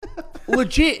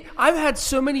Legit, I've had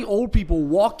so many old people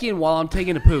walk in while I'm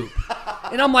taking a poop.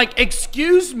 And I'm like,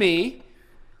 excuse me.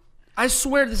 I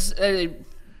swear this is a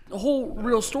whole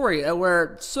real story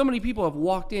where so many people have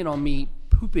walked in on me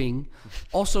pooping,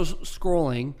 also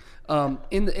scrolling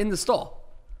in the stall.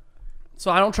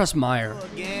 So I don't trust Meyer.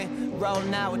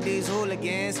 Rolling out with these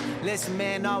hooligans. Listen,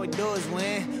 man, all we do is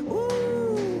win.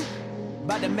 Woo!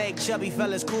 About to make chubby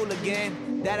fellas cool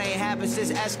again. That ain't happened since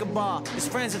Escobar. It's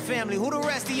friends and family. Who the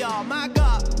rest of y'all? My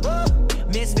God. Woo!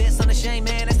 Misfits on the shame,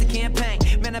 man. That's the campaign.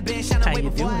 Man, I've been shining away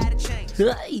before I had a change.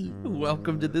 Hey,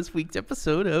 welcome to this week's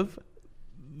episode of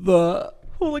The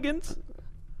Hooligans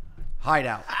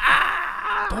Hideout.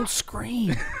 Don't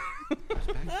scream.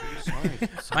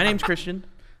 My name's Christian.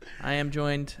 I am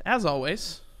joined, as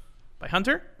always, by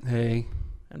Hunter Hey.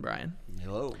 and Brian.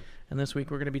 Hello. And this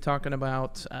week we're going to be talking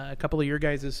about a couple of your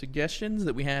guys' suggestions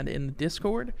that we had in the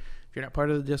Discord. If you're not part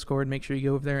of the Discord, make sure you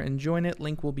go over there and join it.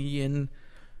 Link will be in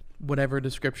whatever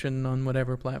description on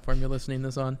whatever platform you're listening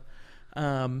this on.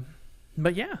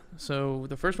 But yeah, so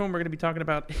the first one we're going to be talking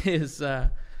about is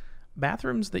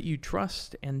bathrooms that you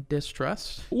trust and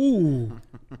distrust. Ooh.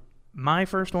 My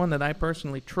first one that I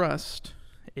personally trust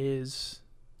is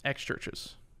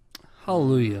ex-churches.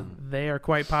 Hallelujah. They are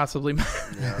quite possibly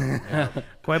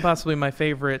quite possibly my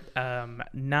favorite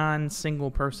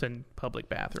non-single person public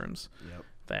bathrooms. Yep.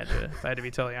 If I had to be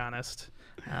totally honest.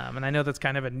 And I know that's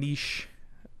kind of a niche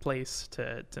place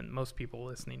to most people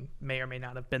listening may or may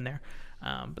not have been there.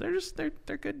 But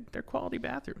they're good. They're quality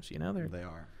bathrooms, you know. They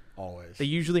are. Always. They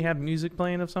usually have music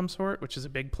playing of some sort, which is a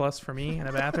big plus for me in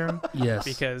a bathroom. Yes.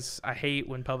 Because I hate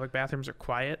when public bathrooms are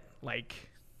quiet. Like,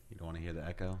 You don't want to hear the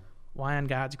echo? why on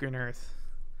God's green earth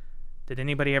did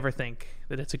anybody ever think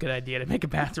that it's a good idea to make a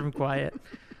bathroom quiet?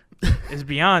 It's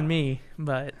beyond me,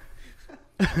 but...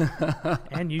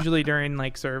 And usually during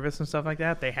like service and stuff like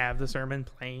that, they have the sermon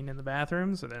playing in the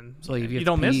bathroom, so then So you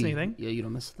don't miss anything. Yeah, you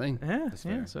don't miss a thing. Yeah,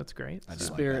 fair. so it's great. I The do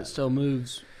like spirit that. still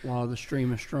moves while the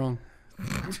stream is strong.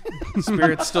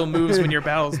 Spirit still moves when your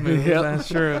bowels move. Yep. That's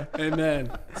true.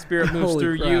 Amen. Spirit moves Holy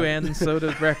through crap. you, and so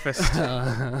does breakfast.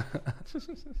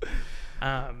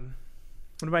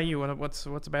 What about you? What's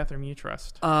a bathroom you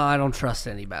trust? I don't trust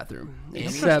any bathroom. You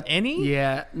don't trust any?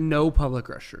 Yeah, no public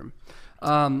restroom.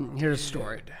 Here's a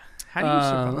story. How do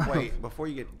you survive? Wait, before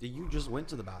you get... You just went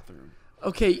to the bathroom.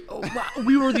 Okay,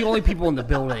 we were the only people in the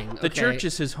building. The church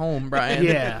is his home, Brian.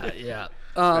 Yeah.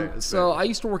 That's So fair. I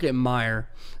used to work at Meyer,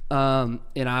 and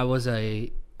I was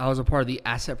a part of the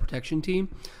asset protection team.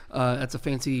 That's a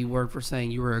fancy word for saying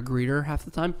you were a greeter half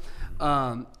the time.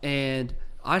 And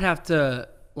I'd have to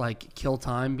like kill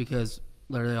time because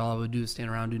literally all I would do is stand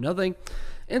around and do nothing.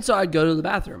 And so I'd go to the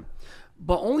bathroom.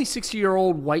 But only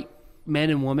 60-year-old white men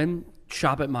and women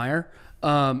shop at Meyer.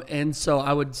 And so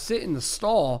I would sit in the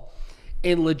stall,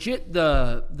 and legit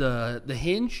the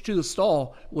hinge to the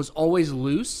stall was always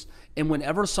loose. And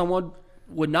whenever someone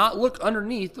would not look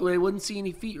underneath, they wouldn't see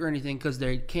any feet or anything because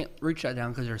they can't reach that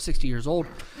down because they're 60 years old.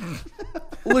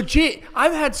 Legit,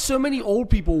 I've had so many old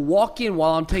people walk in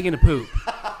while I'm taking a poop.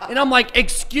 And I'm like,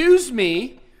 excuse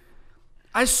me.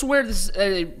 I swear this is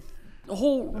a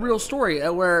whole real story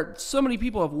where so many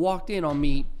people have walked in on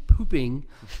me pooping,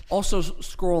 also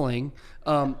scrolling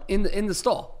in the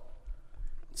stall.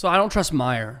 So I don't trust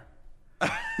Meyer.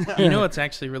 You know what's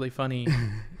actually really funny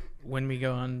when we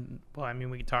go on, well, I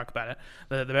mean, we can talk about it.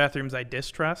 The bathrooms I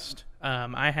distrust,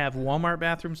 I have Walmart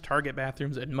bathrooms, Target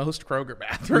bathrooms, and most Kroger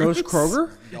bathrooms. Most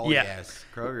Kroger? Oh, Yeah. yes.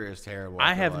 Kroger is terrible.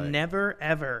 I feel have like. never,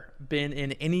 ever been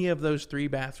in any of those three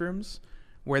bathrooms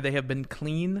where they have been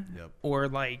clean Yep. or,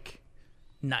 like,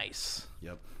 nice.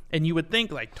 Yep. And you would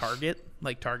think, like, Target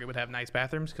would have nice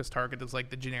bathrooms because Target is, like,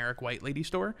 the generic white lady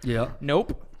store. Yeah.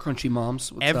 Nope. Crunchy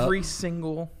Moms. What's Every up?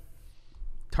 single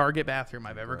Target bathroom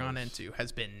I've ever gone into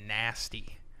has been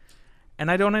nasty. And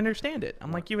I don't understand it.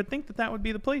 I'm like, you would think that would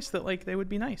be the place that, like, they would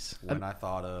be nice. When I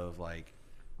thought of, like,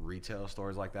 retail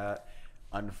stores like that,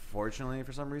 unfortunately,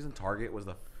 for some reason, Target was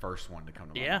the first one to come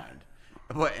to my mind.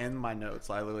 But in my notes,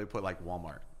 I literally put, like,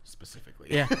 Walmart specifically.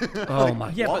 Yeah. Oh, my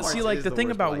Yeah, but Walmart see, like, is the the thing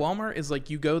worst, about but, like- Walmart is, like,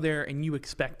 you go there and you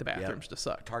expect the bathrooms to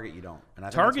suck. Target, you don't. And I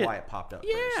think Target- that's why it popped up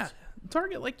Yeah. first.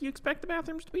 Target, like, you expect the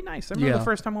bathrooms to be nice. I remember Yeah. the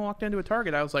first time I walked into a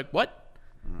Target, I was like, what?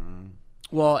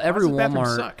 Well, every does the bathroom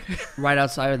Walmart suck? right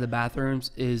outside of the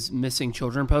bathrooms is missing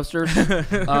children posters.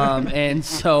 And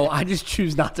so I just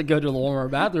choose not to go to the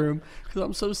Walmart bathroom because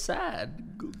I'm so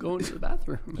sad going to the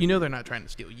bathroom. You know they're not trying to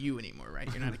steal you anymore, right?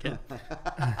 You're not a kid.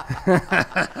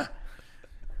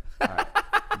 All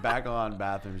right. Back on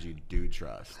bathrooms you do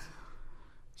trust.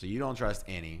 So you don't trust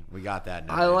any. We got that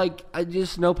now. I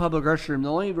just know public restroom.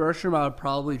 The only restroom I would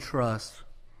probably trust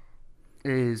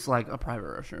is like a private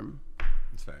restroom.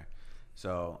 That's fair.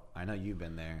 So I know you've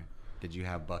been there. Did you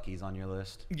have Buc-ee's on your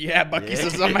list? Yeah, Buc-ee's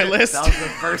is on my list. That was the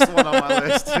first one on my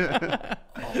list.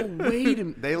 Oh, wait a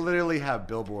minute. They literally have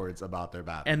billboards about their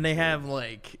bathrooms. And they have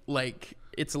like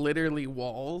it's literally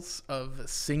walls of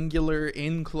singular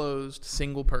enclosed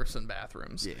single person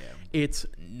bathrooms. Yeah. It's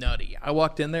nutty. I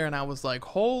walked in there and I was like,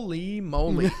 holy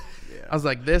moly. Yeah. I was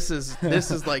like, this is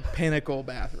like pinnacle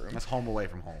bathroom. That's home away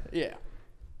from home. Yeah.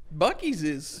 Buc-ee's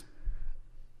is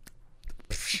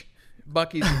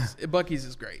Buc-ee's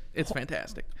is great. It's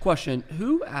fantastic. Question: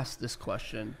 who asked this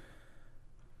question?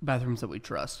 Bathrooms that we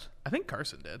trust. I think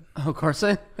Carson did. Oh,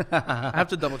 Carson. I have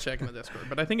to double check in the Discord,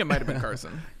 but I think it might have been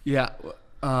Carson. Yeah.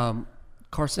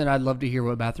 Carson, I'd love to hear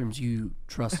what bathrooms you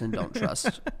trust and don't trust.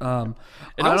 It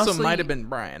honestly, also might have been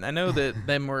Brian. I know that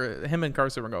him and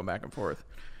Carson were going back and forth.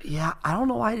 Yeah, I don't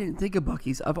know why I didn't think of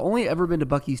Buc-ee's. I've only ever been to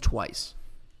Buc-ee's twice.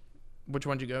 Which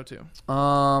one did you go to?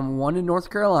 One in North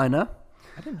Carolina.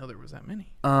 I didn't know there was that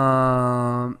many.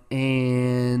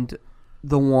 And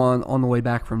the one on the way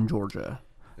back from Georgia,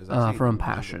 It was actually from the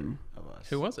Passion. of us.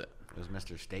 Who was it? It was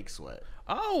Mr. Steak Sweat.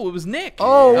 Oh, it was Nick.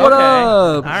 Oh, what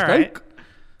up? All right.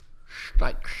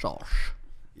 Steak sauce.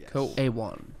 Yes. Cool.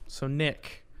 A1. So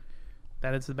Nick,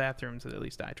 that is the bathrooms that at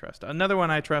least I trust. Another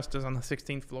one I trust is on the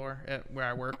 16th floor at where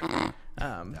I work. Yeah,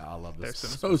 I love this.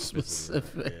 There's So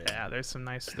specific. Yeah, there's some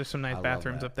nice love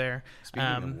bathrooms that. up there. Speaking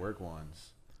of work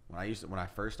ones, when I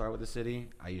first started with the city,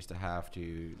 I used to have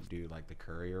to do like the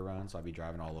courier run, so I'd be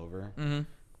driving all over. Mm-hmm.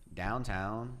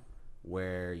 Downtown,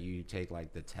 where you take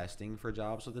like the testing for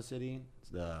jobs with the city,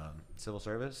 the civil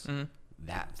service,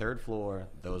 that third floor,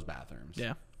 those bathrooms,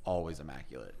 Yeah. always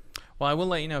immaculate. Well, I will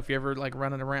let you know if you're ever like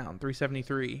running around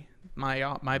 373,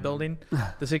 my building,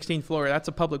 the 16th floor. That's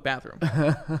a public bathroom,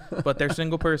 but they're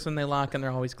single person. They lock and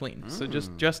they're always clean. So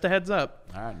just a heads up.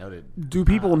 All right, noted. Do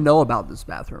people know about this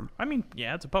bathroom? I mean,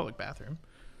 yeah, it's a public bathroom,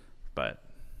 but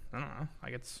I don't know.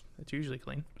 Like it's usually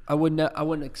clean. I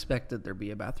wouldn't expect that there'd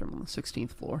be a bathroom on the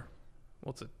 16th floor.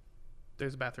 Well,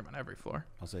 there's a bathroom on every floor.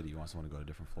 I'll say, do you want someone to go to a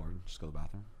different floor and just go to the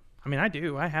bathroom? I mean, I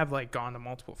do. I have like gone to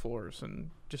multiple floors and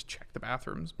just checked the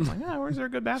bathrooms. I'm like, where's there a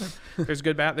good bathroom?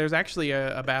 There's actually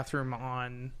a bathroom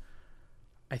on,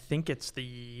 I think it's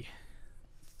the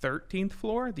 13th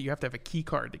floor that you have to have a key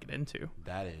card to get into.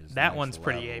 That That one's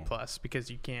pretty level. A plus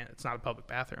because you can't. It's not a public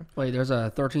bathroom. Wait, there's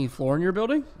a 13th floor in your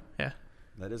building? Yeah.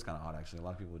 That is kind of odd, actually. A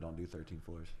lot of people don't do 13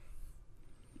 floors.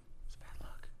 It's bad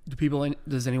luck.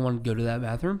 Does anyone go to that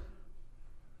bathroom?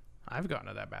 I've gone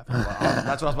to that bathroom. Well,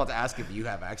 that's what I was about to ask if you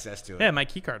have access to it. Yeah, my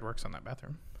key card works on that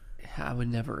bathroom. I would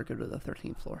never go to the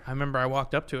 13th floor. I remember I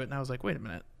walked up to it and I was like, wait a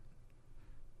minute.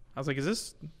 I was like, is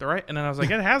this the right? And then I was like,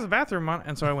 it has a bathroom on it.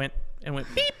 And so I went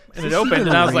beep and it opened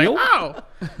and I was like, oh,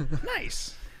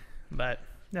 nice. But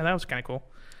yeah, that was kind of cool.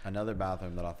 Another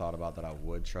bathroom that I thought about that I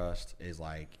would trust is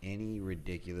like any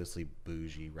ridiculously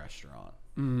bougie restaurant.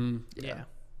 Yeah.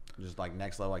 Just like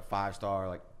next level, like 5-star,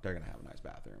 like they're going to have a nice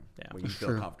bathroom where you feel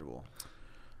Sure. comfortable.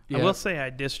 Yeah. I will say I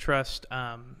distrust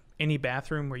any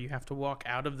bathroom where you have to walk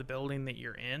out of the building that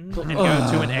you're in and go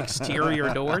to an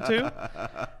exterior door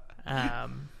to.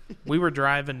 We were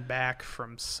driving back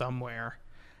from somewhere,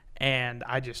 and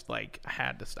I just like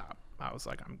had to stop. I was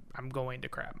like, I'm going to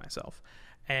crap myself.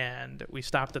 And we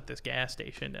stopped at this gas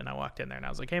station, and I walked in there, and I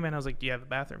was like, hey, man, do you have the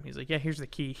bathroom? He's like, yeah, here's the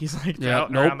key. He's like,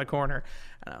 out around the corner.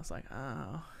 And I was like,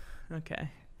 oh, okay.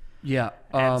 Yeah.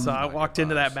 And so I walked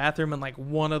into that bathroom, and like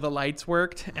one of the lights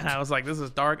worked, and I was like, this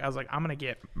is dark. I was like, I'm going to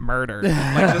get murdered.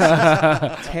 Like,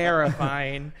 this is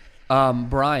terrifying.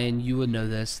 Brian, you would know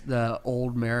this. The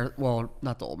old well,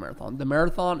 not the old marathon. The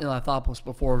marathon in Lithopolis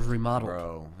before it was remodeled.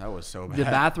 Bro, that was so bad. The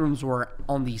bathrooms were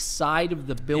on the side of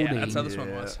the building. Yeah, that's how this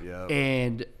one was. Yeah.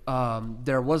 And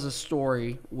there was a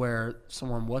story where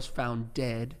someone was found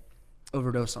dead,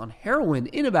 overdose on heroin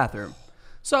in a bathroom.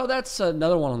 So that's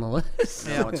another one on the list.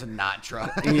 Yeah, to not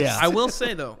trust. Yeah. I will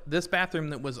say, though, this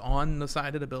bathroom that was on the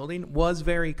side of the building was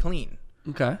very clean.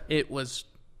 Okay. It was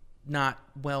not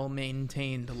well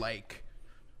maintained, like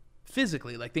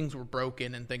physically. Like things were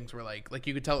broken and things were like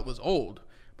you could tell it was old,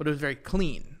 but it was very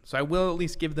clean. So I will at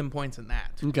least give them points in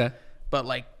that. Okay. But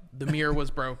like the mirror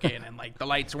was broken and like the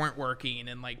lights weren't working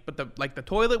and but the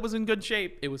toilet was in good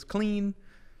shape. It was clean,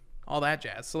 all that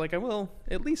jazz. So like I will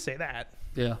at least say that.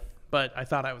 Yeah. But I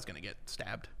thought I was gonna get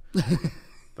stabbed.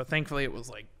 But thankfully it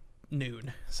was like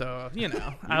noon. So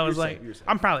I was like, you're safe.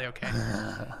 I'm probably okay.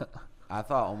 I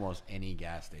thought almost any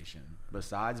gas station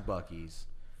besides Buc-ee's,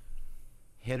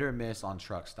 hit or miss on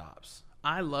truck stops.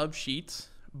 I love Sheets,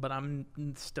 but I'm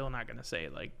still not gonna say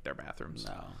like their bathrooms.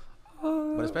 No.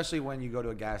 But especially when you go to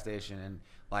a gas station and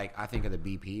like I think of the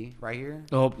BP right here.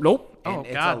 Oh, nope. And Oh,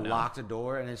 it's God, a no. locked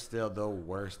door and it's still the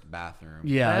worst bathroom.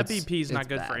 Yeah, That BP's not it's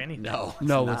good bad. for anything. No,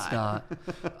 It's not.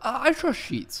 I trust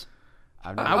Sheets.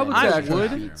 I've I never would been say to I a trust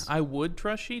bathroom. Sheets. I would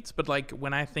trust Sheets, but like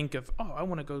when I think of, I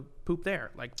want to go poop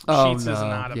there, like Oh, Sheets is no,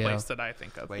 not a yeah. place that I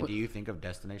think of. Wait, do you think of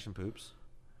destination poops?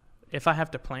 If I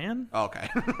have to plan, Oh, okay.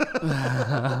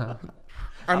 I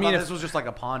mean, this was just like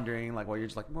a pondering, like, well, you're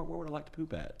just like, where would I like to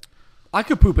poop at? I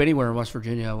could poop anywhere in West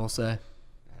Virginia, I will say.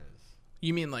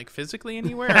 you mean like physically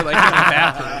anywhere, or like in a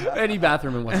bathroom? Any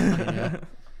bathroom in West Virginia.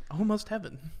 Almost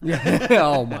heaven. Yeah.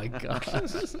 Oh, my gosh.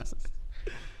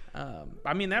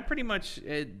 I mean, that pretty much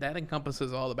that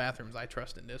encompasses all the bathrooms I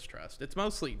trust and distrust. It's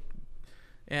mostly,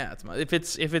 yeah. If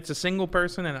it's a single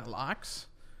person and it locks,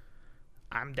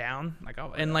 I'm down.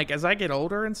 And like as I get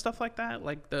older and stuff like that,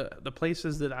 like the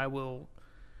places that I will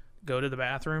go to the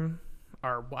bathroom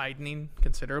are widening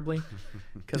considerably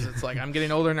because it's like I'm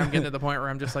getting older and I'm getting to the point where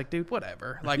I'm just like, dude,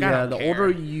 whatever. Like, I Yeah, don't the care. older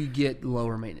you get,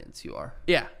 lower maintenance you are.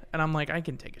 Yeah. And I'm like, I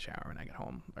can take a shower when I get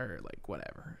home or like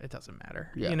whatever. It doesn't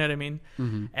matter. Yeah. You know what I mean?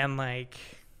 Mm-hmm. And like,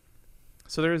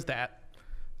 so there's that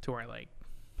to where like,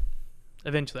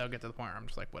 eventually I'll get to the point where I'm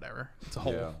just like, whatever. It's a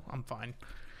hole. Yeah. I'm fine.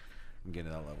 I'm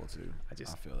getting to that level too. I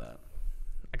just- I feel that.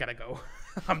 I gotta go.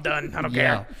 I'm done. I don't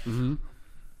Yeah. care. Mm-hmm.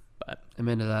 But I'm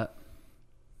into that.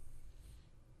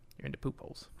 you're into poop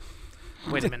holes.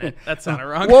 Wait a minute. That sounded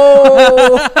wrong.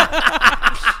 Whoa!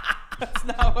 That's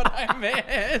not what I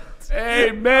meant.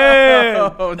 Amen!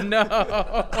 Oh,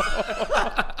 no.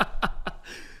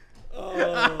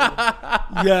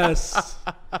 Yes.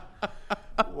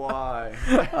 Why?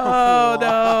 Oh,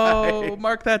 no.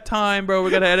 Mark that time, bro.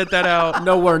 We got to edit that out.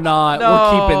 No, we're not. No.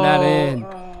 We're keeping that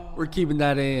in. We're keeping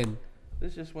that in.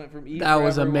 This just went from That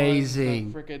was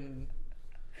amazing. Freaking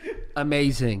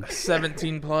Amazing.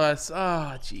 17 plus. Oh,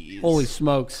 jeez. Holy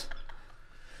smokes.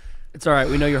 It's all right.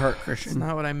 We know you're hurt, That's Christian.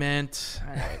 not what I meant.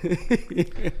 All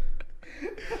right.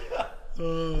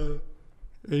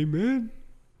 Amen.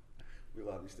 We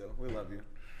love you still. We love you.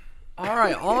 All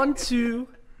right. On to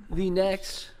the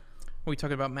next. We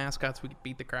talking about mascots we could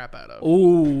beat the crap out of.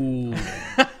 Ooh. No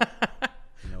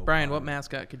Brian, problem. what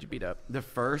mascot could you beat up? The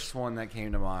first one that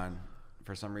came to mind,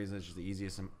 for some reason, it's just the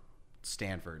easiest.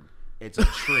 Stanford. It's a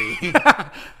tree.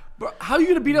 Bro, how are you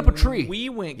going to beat up a tree? We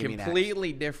went Give me next.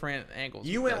 completely different angles.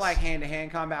 You with went this. like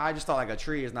hand-to-hand combat. I just thought like a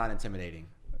tree is not intimidating.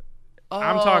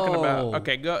 I'm talking Oh. about.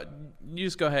 Okay, go. You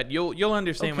just go ahead. You'll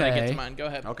understand when I get to Okay. mine. Go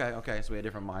ahead. Okay. So we had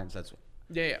different mindsets.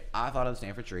 Yeah. I thought of the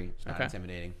Stanford tree. It's not Okay.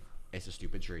 intimidating. It's a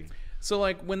stupid tree. So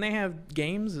like when they have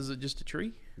games, is it just a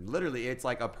tree? Literally, it's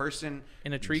like a person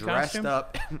In a tree dressed costume?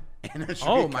 up in a tree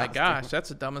Oh my costume. gosh, that's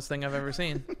the dumbest thing I've ever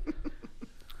seen.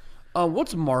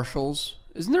 What's Marshall's?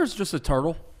 Isn't there just a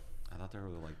turtle? I thought they were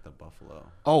like the buffalo.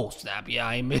 Oh, snap. Yeah,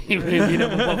 I made beat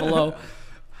up a buffalo.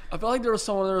 I felt like there was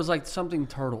someone, there was like something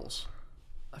turtles.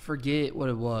 I forget what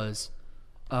it was.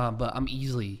 But I'm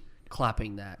easily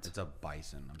clapping that. It's a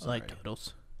bison. I'm I sorry. like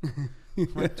turtles.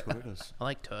 Like turtles. I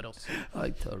like turtles. I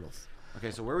like turtles.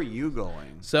 Okay, so where were you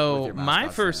going? with So your my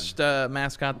mascots first then?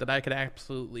 mascot that I could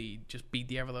absolutely just beat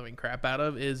the ever living crap out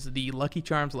of is the Lucky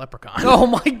Charms leprechaun. Oh,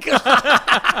 my God.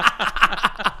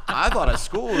 I thought of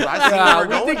schools. I see Yeah, where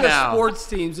we we're going think now. of sports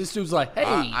teams. This dude's like, hey.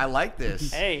 I like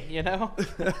this. Hey, you know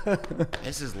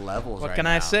This is levels. what right can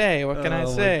now. I say? What can I Oh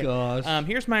my say? gosh.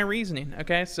 Here's my reasoning.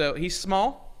 Okay, so he's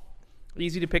small,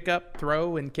 easy to pick up,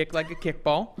 throw, and kick like a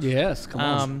kickball. Yes, come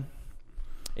on.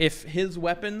 If his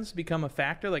weapons become a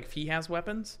factor, like if he has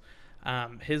weapons,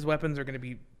 his weapons are going to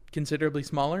be considerably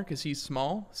smaller because he's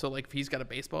small. So like if he's got a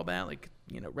baseball bat, like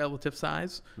relative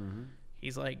size,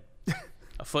 he's like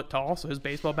a foot tall. So his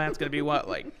baseball bat's going to be what,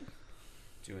 like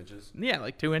 2 inches. yeah,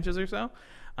 like 2 inches or so.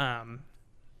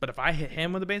 But if I hit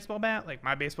him with a baseball bat, like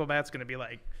my baseball bat's going to be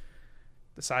like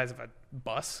the size of a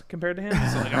bus compared to him.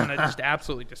 So like I'm going to just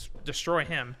absolutely destroy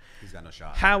him. He's got no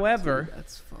shot. However,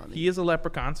 That's funny. he is a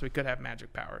leprechaun, so he could have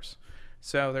magic powers.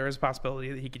 So there is a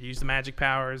possibility that he could use the magic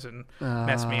powers and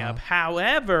mess me up.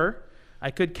 However,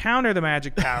 I could counter the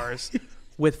magic powers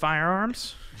with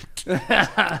firearms.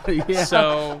 Yeah.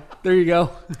 So There you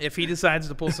go. if he decides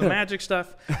to pull some magic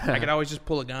stuff, I could always just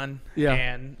pull a gun. Yeah.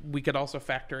 And we could also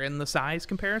factor in the size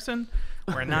comparison,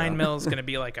 where a 9mm is going to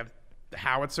be like a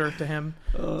howitzer to him.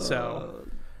 So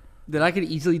Then I could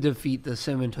easily defeat the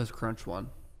Cinnamon Toast Crunch one.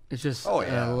 It's just Oh,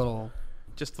 yeah. a little.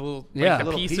 just a little, Yeah. like A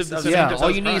a piece of the of cinnamon Yeah, toast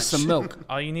all you need is crunch. some milk.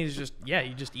 All you need is just,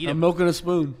 you just eat A it. milk and a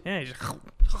spoon. Yeah, you just,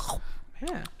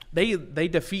 yeah. They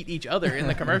defeat each other in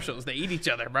the commercials. They eat each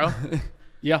other, bro.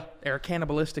 Yeah. They're a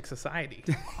cannibalistic society.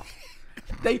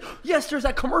 Yes, there's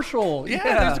that commercial. Yeah,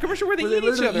 there's a commercial where they eat each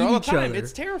literally other all the eat each time. other.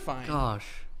 It's terrifying. Gosh.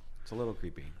 It's a little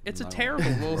creepy. It's a terrible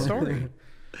little story.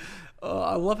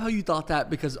 I love how you thought that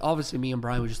because obviously me and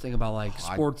Brian would just think about like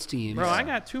sports teams. Bro, I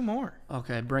got 2 more.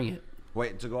 Okay, bring it.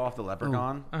 Wait, to go off the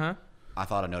Leprechaun, Uh-huh. I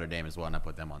thought of Notre Dame as well, and I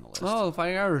put them on the list. Oh,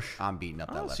 Fighting Irish. I'm beating up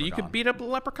that Leprechaun. So you could beat up the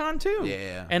Leprechaun too.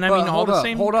 Yeah. And I But mean all hold the up,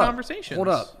 same hold up, conversations. Hold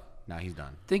up. Now he's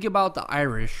done. Think about the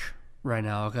Irish right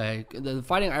now, okay? The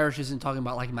Fighting Irish isn't talking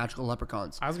about like magical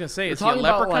leprechauns. I was gonna say, We're is he a talking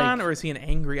about, leprechaun like- or is he an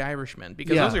angry Irishman?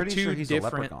 Because Yeah. those are Pretty two sure he's a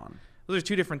different. leprechaun. Those are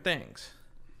 2 different things.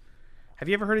 Have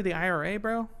you ever heard of the IRA,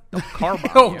 bro? They'll car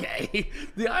bomb you. Okay.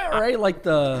 The IRA, like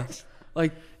the,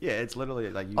 like. Yeah, it's literally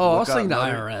like you. Oh, I look was saying the up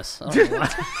IRS. I don't know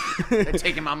why. They're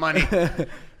taking my money.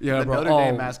 Yeah, The bro. Notre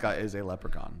Dame mascot is a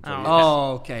leprechaun. So yes.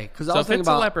 Oh, okay. Because So I was if thinking it's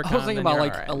a about, leprechaun, I was thinking then about you're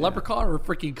like alright, a yeah. leprechaun or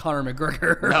freaking Conor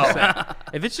McGregor. No,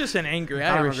 If it's just an angry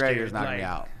Conor Irish McGregor's dude, knocking like, me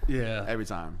out Yeah. every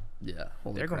time. Yeah.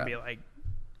 Holy they're gonna crap. be like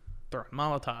throwing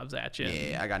Molotovs at you.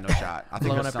 Yeah, I got no shot. I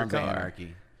think Blowing his up your son's car.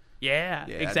 anarchy. Yeah,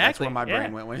 Yeah, exactly. That's where my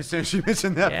brain went when as soon as you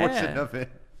mentioned that Yeah. portion of it.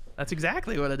 That's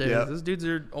exactly what it is. Yep. Those dudes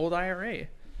are old IRA.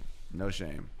 No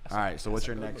shame. All right, so what's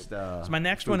your next? So my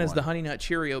next one is the Honey Nut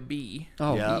Cheerio B.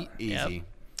 Oh, Yep, Yep. easy.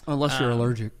 unless you're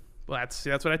allergic. Well, that's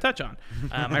what I touch on.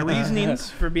 My reasonings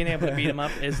for being able to beat him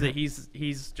up is that he's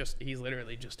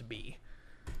literally just a bee,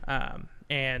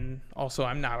 and also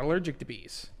I'm not allergic to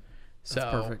bees, so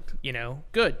That's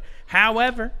perfect. Good.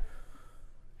 However,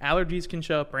 allergies can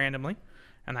show up randomly,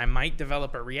 and I might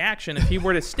develop a reaction if he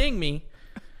were to sting me,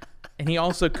 and he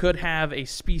also could have a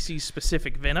species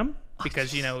specific venom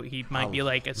because he might be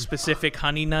like a specific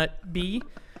honey nut bee.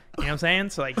 You know what I'm saying?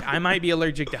 So, like, I might be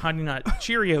allergic to Honey Nut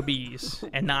Cheerio bees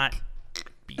and not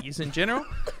bees in general.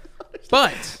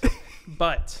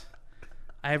 But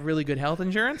I have really good health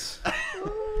insurance.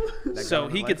 So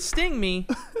he could sting me.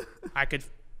 I could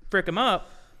frick him up.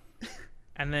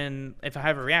 And then if I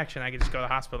have a reaction, I could just go to the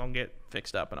hospital and get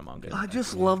fixed up and I'm all good. I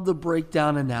just love the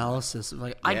breakdown analysis.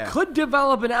 Like, I Yeah. could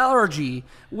develop an allergy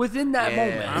within that Yeah.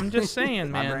 moment. I'm just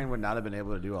saying, My man. brain would not have been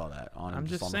able to do all that. I'm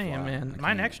just on the saying, fly. man. I My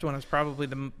can't. next one is probably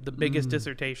the biggest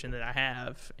dissertation that I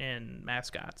have in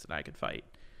mascots that I could fight.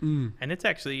 And it's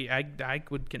actually, I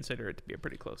would consider it to be a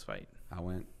pretty close fight. I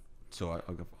went. So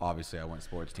obviously, I went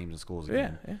sports teams and schools Yeah,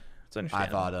 again. yeah. It's I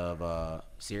understandable. thought of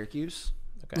Syracuse.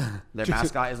 Okay. Their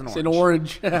mascot is an It's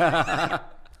orange. an orange.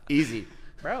 Easy.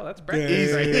 Bro, that's breakfast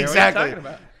Easy. right there. Exactly. What are you talking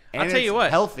about? And I'll tell you it's what.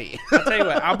 Healthy. I'll tell you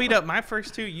what. I'll beat up my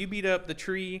first 2. You beat up the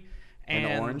tree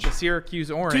and orange? the Syracuse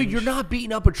orange. Dude, you're not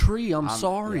beating up a tree. I'm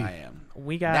sorry. Yeah, I am.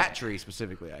 We got That tree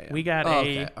specifically. I am. We got Oh, a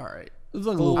okay. All right. It was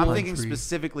like a little I'm pine thinking tree.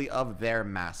 specifically of their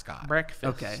mascot. breakfast.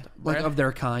 Okay. Like Breath- of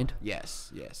their kind.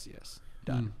 Yes.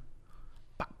 Done.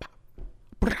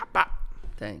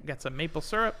 Dang. Got some maple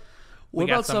syrup. What We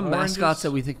got about some oranges. mascots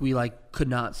that we think we like could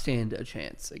not stand a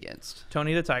chance against?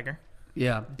 Tony the Tiger,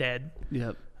 Yeah. dead.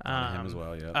 Yep. Him as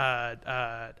well,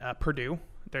 yeah. Purdue.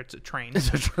 There's a train. It's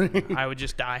a tree. I would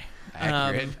just die.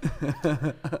 Accurate.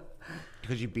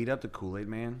 Could you beat up the Kool-Aid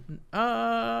Man?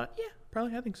 Yeah,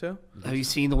 probably. I think so. Have you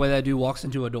seen the way that dude walks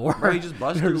into a door? Bro, he just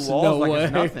busts through There's walls no like way.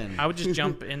 it's nothing. I would just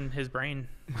jump in his brain,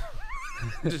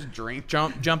 Just drink.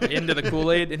 jump into the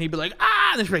Kool-Aid, and he'd be like,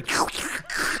 ah, and then like,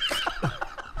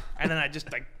 and then I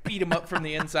just like beat him up from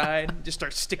the inside, just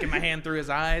start sticking my hand through his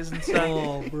eyes and stuff.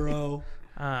 Oh, bro.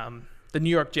 The New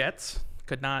York Jets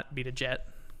could not beat a Jet.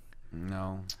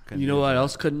 No. You know what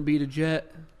else couldn't beat a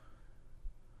jet?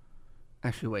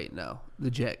 Actually, wait, no. The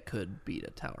jet could beat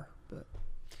a tower, but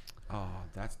Oh,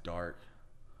 that's dark.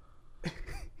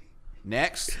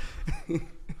 Next.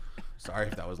 Sorry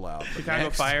if that was loud. but Chicago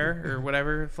next. Fire or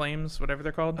whatever, Flames, whatever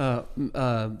they're called. jet What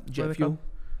are they fuel.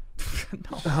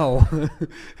 called? No. Oh,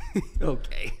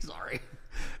 okay. Sorry.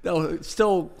 No,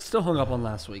 still hung up on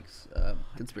last week's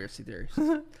conspiracy theories.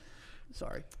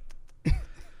 Sorry.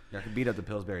 I could beat up the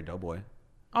Pillsbury Doughboy.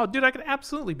 Oh, dude, I could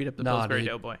absolutely beat up the Nah, Pillsbury dude.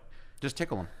 Doughboy. Just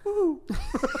tickle him.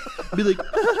 Be like,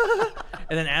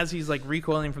 And then as he's like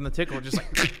recoiling from the tickle, just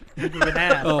like rip him in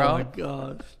half, oh bro. my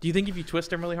gosh. Do you think if you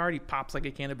twist him really hard, he pops like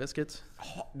a can of biscuits?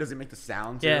 Oh, does it make the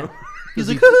sound too? Yeah. He's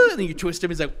like, and then you twist him,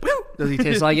 he's like, woo! Does he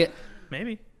taste like it?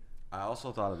 Maybe. I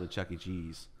also thought of the Chuck E.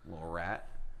 Cheese little rat.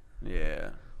 Yeah.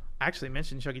 I actually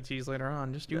mentioned Chuck E. Cheese later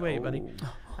on. Just you wait, buddy.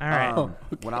 Oh. All right.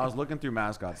 When I was looking through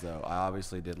mascots, though, I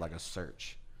obviously did like a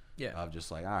search Yeah. of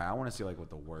just like, all right, I want to see like what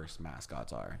the worst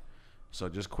mascots are. So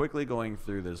just quickly going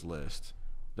through this list,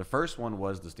 the first one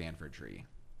was the Stanford tree.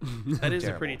 That is a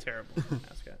terrible. pretty terrible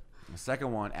mascot. The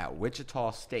second one at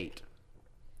Wichita State,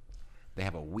 they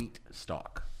have a wheat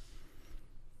stalk.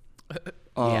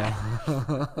 Yeah.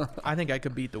 I think I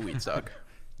could beat the wheat suck.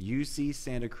 UC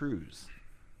Santa Cruz,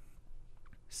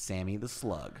 Sammy the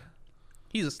Slug.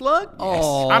 He's a slug?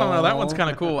 Oh. I don't know. That one's kind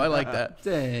of cool. I like that.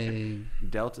 Dang.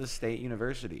 Delta State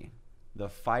University, the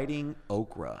Fighting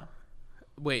Okra.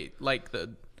 Wait, like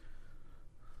the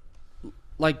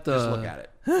Just look at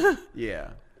it. Yeah.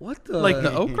 What the? like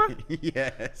the okra?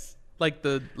 Yes. Like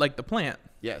the plant.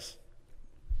 Yes.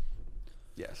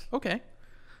 Yes. Okay.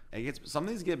 Some of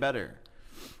these get better.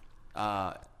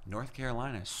 North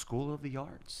Carolina School of the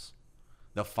Arts,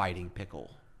 the Fighting Pickle.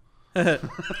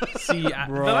 See, but I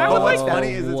Bro. would What's like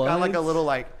funny that. is it's got like a little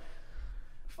like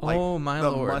Oh my the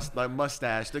lord! the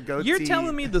mustache, the goatee. You're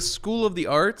telling me the School of the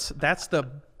Arts, that's the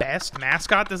best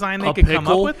mascot design they A could come up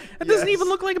pickle? with? It doesn't Yes. even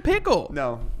look like a pickle.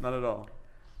 No, not at all.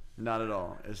 Not at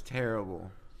all. It's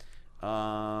terrible.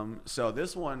 So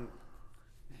this one,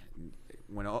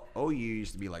 when OU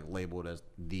used to be like labeled as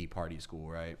the party school,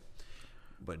 right?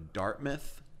 But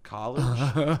Dartmouth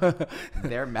College,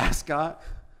 their mascot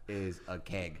is a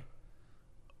keg.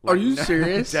 Are you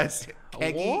serious? That's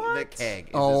Keggy the What? Keg is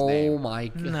his Oh name. my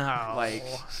god. No. Like,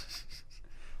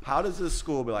 how does this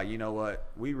school be like, you know what?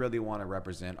 We really want to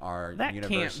represent our That can't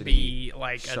university be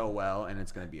like so well, and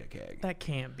it's going to be a keg. that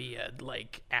can't be a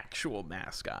like actual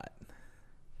mascot.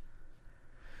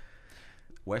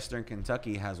 Western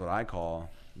Kentucky has what I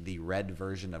call the red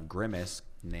version of Grimace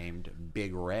named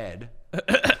Big Red.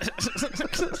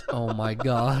 Oh my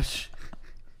gosh.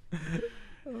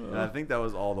 And I think that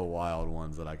was all the wild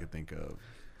ones that I could think of.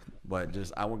 But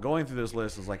just going through this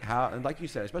list is like how, and like you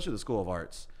said, especially the School of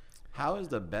Arts, how is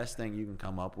the best thing you can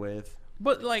come up with?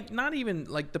 But like not even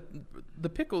like the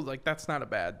pickle, like that's not a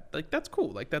bad, like that's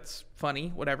cool, like that's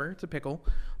funny, whatever, it's a pickle.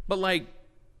 But like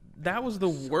that was the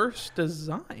worst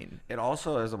design. It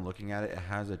also, as I'm looking at it, it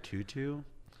has a tutu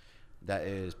that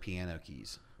is piano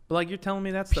keys. But like you're telling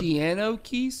me that's the Piano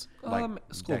keys? Like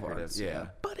School of decorative, Arts. yeah.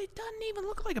 but it doesn't even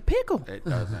look like a pickle. It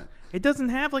doesn't. It doesn't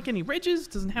have like any ridges,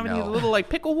 doesn't have any of the No. little like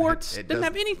pickle warts. It doesn't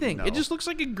have doesn't- anything. no. It just looks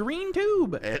like a green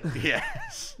tube.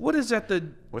 Yes. What is that? The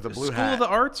With a blue School hat. of the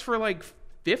Arts for like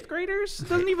fifth graders? It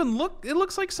doesn't even look. It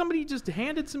looks like somebody just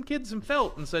handed some kids some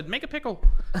felt and said, "Make a pickle."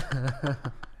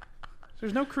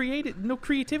 There's no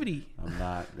creativity. I'm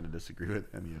not going to disagree with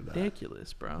any of that.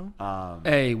 Ridiculous, bro.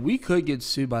 Hey, we could get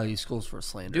sued by these schools for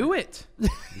slander. Do it.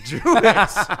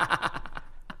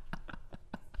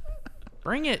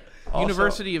 Bring it. Also-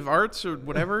 University of Arts or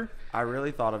whatever. I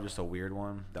really thought of just a weird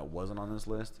one that wasn't on this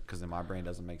list because in my brain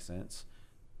doesn't make sense.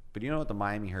 But you know what the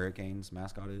Miami Hurricanes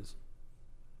mascot is?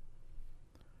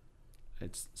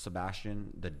 It's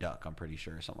Sebastian the Duck, I'm pretty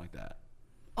sure, or something like that.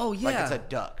 Oh yeah. Like it's a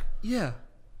duck yeah.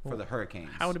 for the Hurricanes.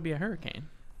 How would it be a hurricane?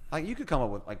 Like you could come up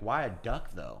with like why a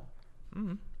duck though?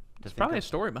 There's probably a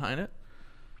story behind it.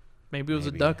 Maybe it was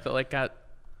Maybe. a duck that like got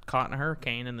caught in a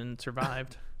hurricane and then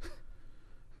survived.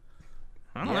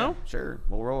 I don't know. Sure,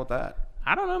 we'll roll with that.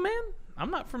 I don't know, man.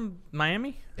 I'm not from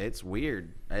Miami. It's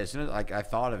weird. As soon as like I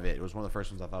thought of it, it was one of the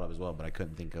first ones I thought of as well, but I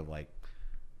couldn't think of like,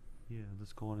 yeah,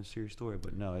 let's go on a serious story.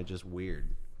 But no, it's just weird.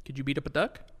 Could you beat up a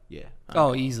duck? Yeah,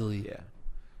 Oh, easily. yeah.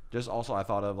 Just also, I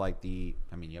thought of like you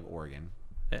have Oregon.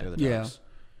 Yeah. They're the Yeah. Ducks.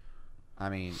 I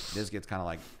mean, this gets kind of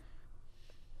like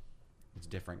it's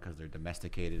different because they're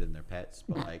domesticated and they're pets,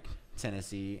 but like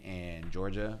Tennessee and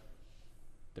Georgia,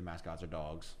 their mascots are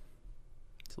dogs.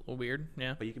 It's a little weird.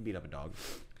 Yeah. But you can beat up a dog.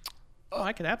 Oh,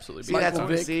 I could absolutely See, beat that's up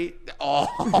a what, dog. see.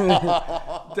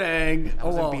 Oh, Dang. That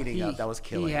wasn't beating up, that was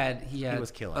killing. He had He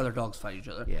was killing. other dogs fight each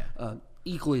other. Yeah.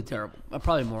 Equally terrible.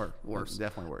 Probably worse.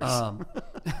 Definitely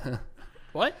worse.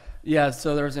 What? Yeah,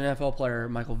 so there was an NFL player,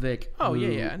 Michael Vick. Oh, who-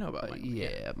 yeah, I know about Michael,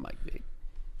 Yeah, Mike Vick.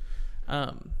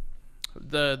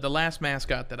 The last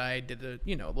mascot that I did a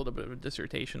little bit of a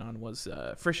dissertation on was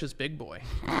Frisch's Big Boy.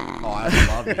 Oh, I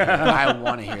love it. I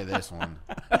want to hear this one.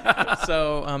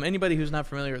 So anybody who's not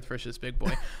familiar with Frisch's Big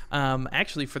Boy,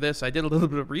 actually for this I did a little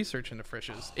bit of research into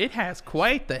Frisch's. It has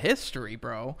quite the history,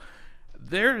 bro.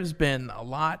 There's been a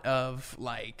lot of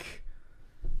like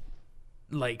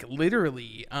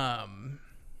literally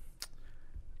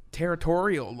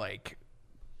territorial like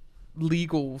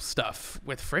legal stuff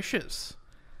with Frisch's.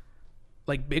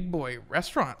 Like Big Boy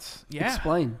restaurants. Yeah.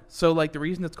 Explain. So like the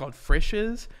reason it's called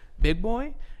Frisch's Big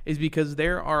Boy is because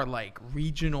there are like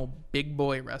regional Big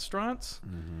Boy restaurants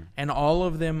and all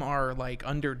of them are like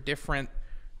under different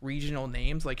regional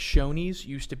names. Like Shoney's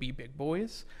used to be Big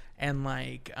Boys and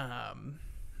like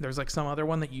there's like some other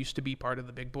one that used to be part of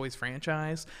the Big Boys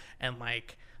franchise and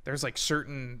like there's like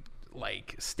certain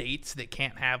like states that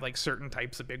can't have like certain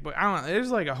types of Big Boy. I don't know. There's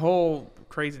like a whole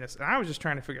craziness. And I was just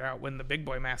trying to figure out when the Big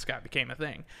Boy mascot became a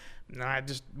thing. And I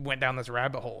just went down this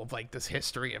rabbit hole of like this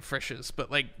history of Frisch's, but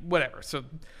like whatever. So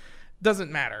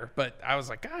doesn't matter. But I was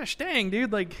like, gosh dang,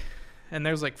 dude, like and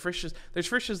there's like Frisch's. There's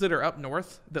Frisch's that are up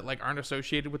north that like aren't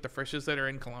associated with the Frisch's that are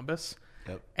in Columbus.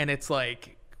 Yep. And it's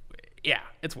like, yeah,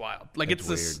 it's wild. Like It's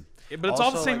this, weird. but it's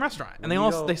all the Also, same like, restaurant, and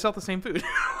when they sell the same food.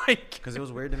 Like, Because it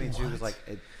was weird to me too. It was like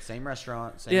same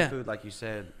restaurant, same Yeah. food, like you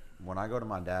said. When I go to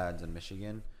my dad's in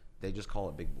Michigan, they just call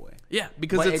it Big Boy. yeah,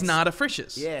 because But it's not a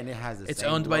Frisch's. Yeah, and it has the It's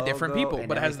same owned by different logo people, and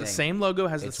but it has the everything. same logo,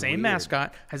 has the It's same weird.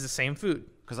 mascot, has the same food.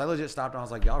 Because I legit stopped and I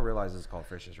was like, y'all realize it's called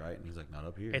Frisch's, right? And he's like, not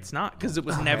up here. It's not, because it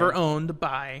was never owned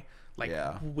by like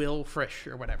Yeah. Will Frisch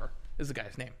or whatever is the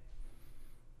guy's name.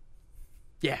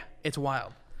 Yeah, it's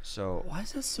wild. So Why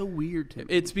is that so weird to me?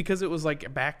 It's because it was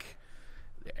like back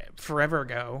forever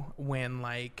ago when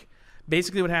like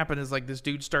basically what happened is like this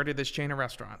dude started this chain of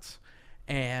restaurants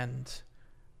and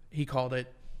he called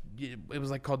it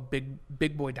was like called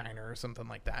Big Boy Diner or something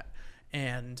like that.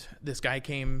 And this guy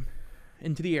came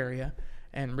into the area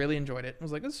and really enjoyed it.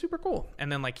 Was like, this is super cool.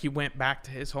 And then like he went back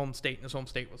to his home state, and his home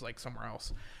state was like somewhere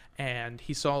else. And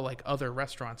he saw like other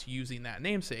restaurants using that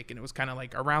namesake, and it was kind of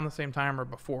like around the same time or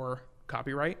before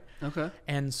copyright. Okay.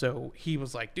 And so he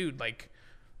was like, dude, like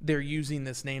they're using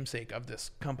this namesake of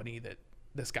this company that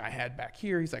this guy had back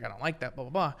here. He's like, I don't like that, blah,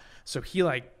 blah, blah. So he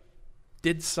like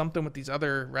did something with these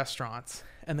other restaurants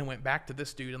and then went back to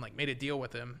this dude and like made a deal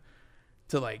with him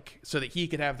to like, so that he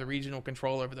could have the regional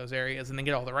control over those areas and then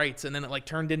get all the rights. And then it like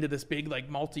turned into this big like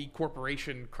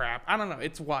multi-corporation crap. I don't know.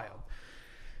 It's wild.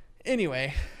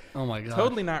 Anyway, Oh my god.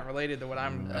 totally not related to what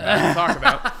I'm about to talk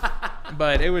about,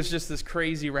 but it was just this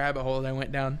crazy rabbit hole that I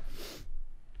went down.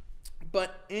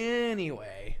 But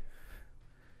anyway,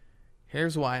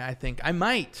 here's why I think I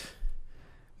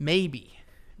maybe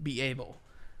be able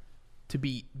to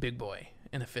beat Big Boy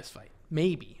in a fist fight.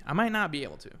 Maybe. I might not be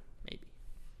able to. Maybe.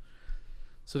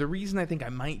 So the reason I think I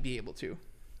might be able to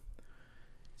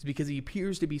is because he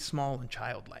appears to be small and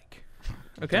childlike.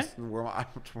 Okay? I just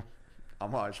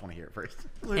want to hear it first.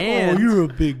 And, you're a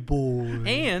big boy.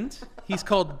 and he's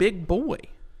called Big Boy,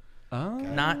 Oh.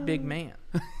 not Big Man.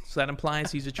 So that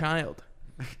implies he's a child.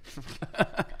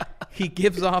 He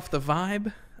gives off the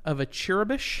vibe of a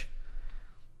cherubish,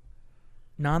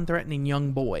 non-threatening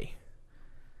young boy.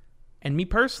 And me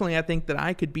personally, I think that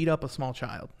I could beat up a small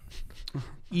child.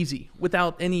 Easy,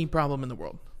 without any problem in the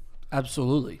world.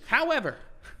 Absolutely. However,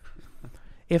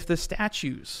 if the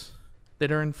statues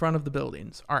that are in front of the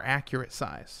buildings are accurate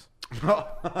size,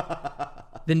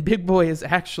 then Big Boy is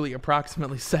actually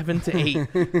approximately 7 to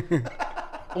 8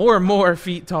 or more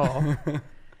feet tall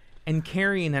and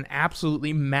carrying an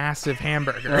absolutely massive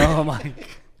hamburger. Oh my.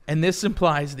 And this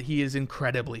implies that he is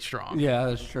incredibly strong. Yeah,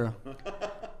 that's true.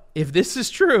 If this is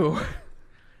true,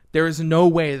 there is no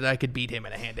way that I could beat him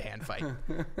in a hand-to-hand fight.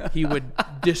 He would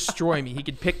destroy me. He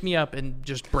could pick me up and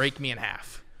just break me in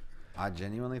half. I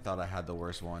genuinely thought I had the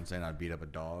worst one, saying I'd beat up a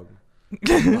dog.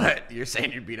 But you're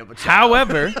saying you'd beat up a child.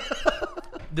 However,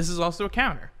 this is also a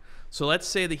counter. So let's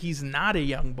say that he's not a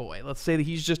young boy. Let's say that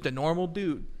he's just a normal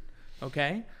dude.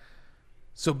 Okay?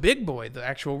 So Big Boy, the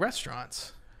actual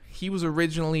restaurants, he was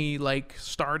originally like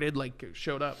started, like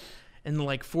showed up in the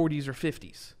like 40s or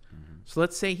 50s. Mm-hmm. So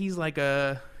let's say he's like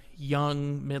a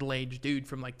young middle-aged dude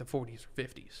from like the 40s or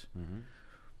 50s. Mm-hmm.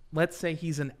 Let's say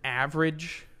he's an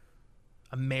average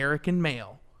American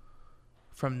male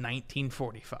from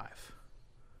 1945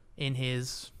 in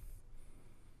his,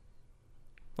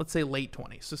 let's say, late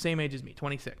 20s. So same age as me,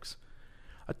 26.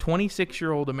 A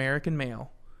 26-year-old American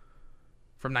male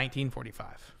from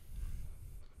 1945.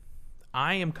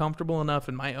 I am comfortable enough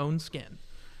in my own skin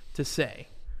to say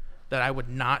that I would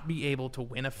not be able to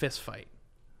win a fist fight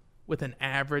with an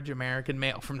average American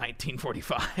male from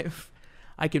 1945.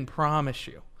 I can promise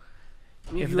you.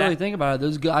 I mean, if you really think about it,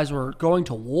 those guys were going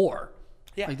to war.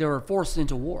 Yeah. Like they were forced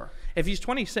into war. If he's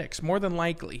 26, more than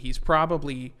likely he's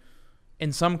probably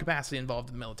in some capacity involved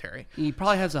in the military. He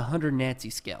probably has 100 Nazi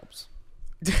scalps.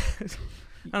 I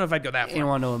don't know if I'd go that far. You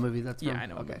want to know a movie that's from? Yeah, I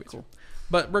know. Okay, Okay, cool.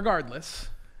 But regardless,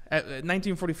 at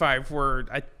 1945,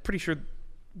 I'm pretty sure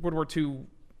World War II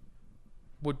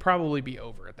would probably be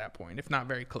over at that point, if not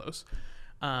very close.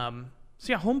 So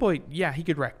yeah, homeboy, yeah, he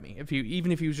could wreck me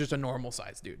even if he was just a normal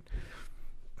sized dude.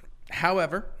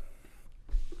 However,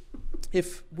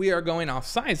 if we are going off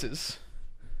sizes,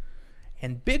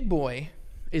 and Big Boy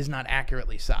is not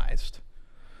accurately sized,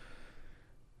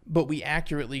 but we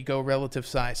accurately go relative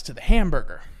size to the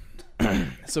hamburger.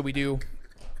 So we do.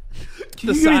 Can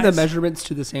you give me the measurements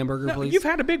to this hamburger, No, please? you've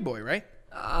had a Big Boy, right?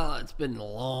 It's been a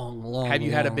long. Have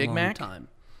you had a long, Big long Mac? time.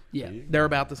 Yeah. They're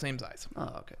about the same size. Oh,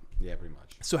 okay. Yeah, pretty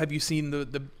much. So have you seen the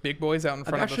Big Boys out in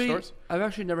front of the stores? I've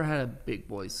actually never had a Big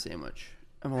Boys sandwich.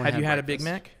 I've only Have you had a breakfast.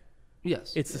 Big Mac?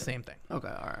 Yes. It's the same thing. Okay.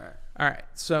 All right. All right.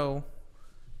 So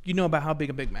you know about how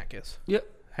big a Big Mac is. Yep.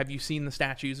 Have you seen the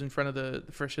statues in front of the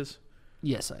Frisches?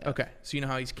 Yes, I have. Okay, so you know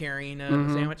how he's carrying a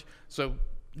sandwich? So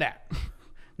that.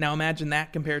 Now imagine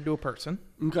that compared to a person.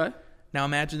 Okay. Now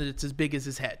imagine that it's as big as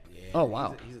his head. Yeah, Oh,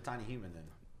 wow. He's a tiny human then.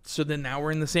 So then now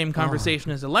we're in the same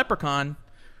conversation as a leprechaun,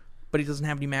 but he doesn't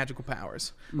have any magical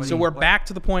powers. So we're back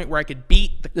to the point where I could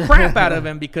beat the crap out of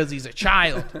him because he's a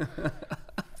child.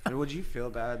 Would you feel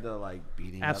bad though, like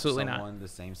beating Absolutely up not. someone the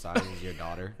same size as your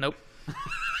daughter? Nope.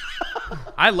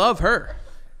 I love her.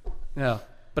 Yeah.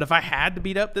 But if I had to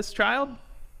beat up this child,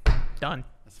 done.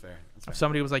 That's fair. If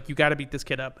somebody was like, you got to beat this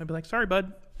kid up, I'd be like, sorry,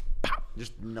 bud.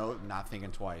 Just not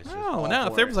thinking twice. Just Oh, all no. If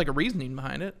for there it. was like a reasoning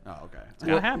behind it, Oh, okay. it's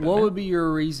got to happen. What man. would be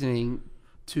your reasoning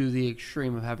to the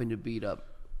extreme of having to beat up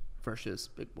versus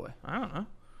big boy? I don't know.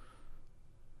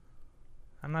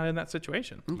 I'm not in that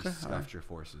situation. You scuffed your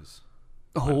forces,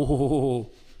 Oh.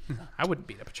 I wouldn't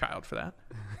beat up a child for that.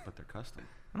 but they're custom.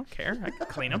 I don't care. I can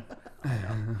clean them.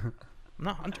 I'm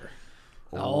not Hunter.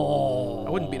 Oh. I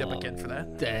wouldn't beat up a kid for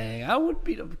that. Dang. I would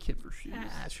beat up a kid for shoes.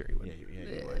 Ah, sure you would. Yeah, you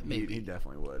Yeah, would. maybe. You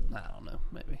definitely would. I don't know.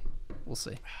 Maybe. We'll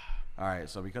see. All right.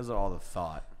 So because of all the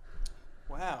thought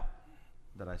Wow.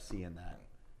 that I see in that,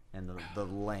 and the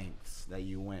lengths that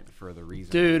you went for the reason,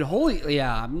 Dude,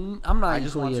 I'm not I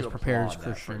just want equally to as prepared as applaud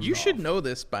that Christian. first You off. should know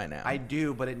this by now. I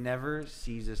do, but it never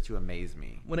ceases to amaze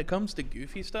me. When it comes to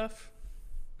goofy stuff,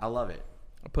 I love it.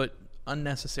 I put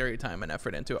unnecessary time and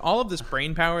effort into it. All of this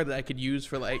brain power that I could use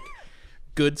for like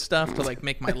good stuff to like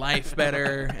make my life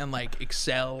better and like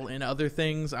excel in other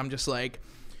things. I'm just like,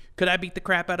 could I beat the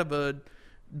crap out of a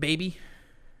baby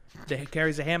that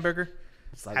carries a hamburger?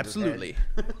 Besides his Absolutely.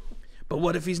 head. But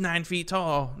what if he's 9 feet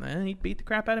tall? He'd beat the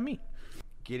crap out of me.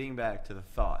 Getting back to the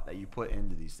thought that you put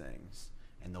into these things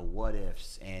and the what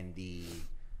ifs and the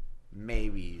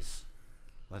maybes,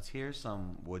 let's hear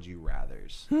some would you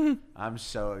rathers. I'm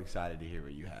so excited to hear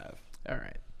what you have. All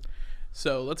right.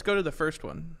 So let's go to the first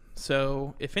one.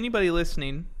 So if anybody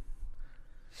listening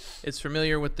is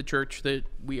familiar with the church that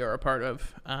we are a part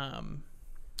of,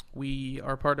 we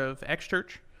are part of X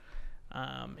Church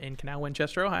in Canal,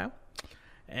 Winchester, Ohio.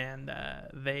 And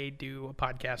they do a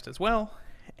podcast as well.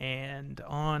 And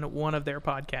on one of their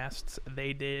podcasts,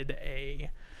 they did a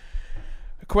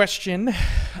question,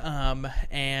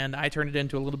 and I turned it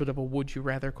into a little bit of a would you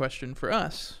rather question for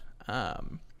us.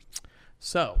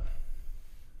 So,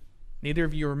 neither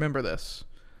of you remember this,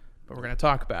 but we're going to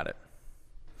talk about it.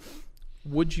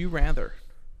 Would you rather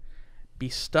be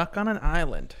stuck on an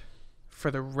island for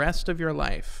the rest of your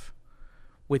life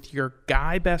with your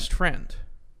guy best friend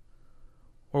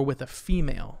or with a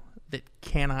female that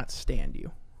cannot stand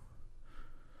you?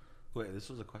 Wait, this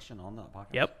was a question on that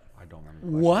podcast? Yep. I don't remember.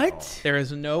 The question at all. What? There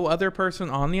is no other person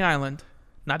on the island,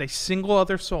 not a single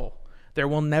other soul. There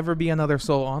will never be another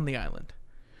soul on the island.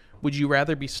 Would you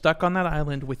rather be stuck on that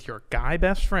island with your guy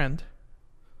best friend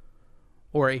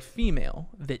or a female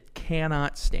that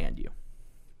cannot stand you?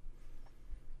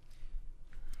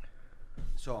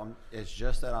 So it's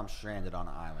just that I'm stranded on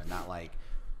an island, not like,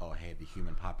 oh, hey, the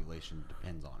human population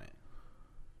depends on it.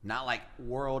 Not like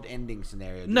world-ending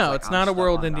scenario. Just No, like it's I'm not a stuck on an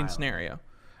world-ending island. scenario.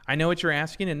 I know what you're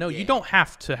asking, and no, you Yeah. don't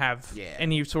have to have Yeah.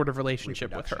 any sort of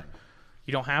relationship with her. Reproduction.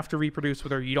 You don't have to reproduce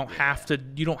with her. You don't have to.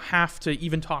 You don't have to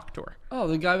even talk to her. Oh,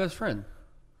 the guy best friend.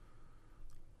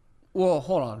 Well,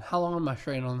 hold on. How long am I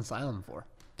stranded on this island for?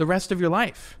 The rest of your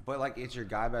life. But like, it's your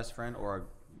guy best friend or a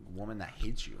woman that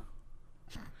hates you.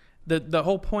 The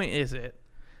whole point is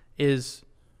it's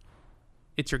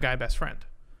your guy best friend,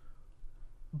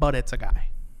 but it's a guy,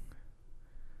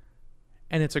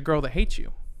 and it's a girl that hates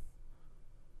you,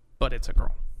 but it's a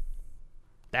girl.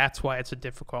 That's why it's a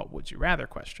difficult would you rather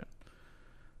question.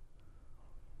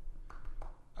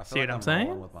 I feel See like what I'm I'm saying?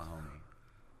 rolling with my homie.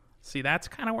 See, that's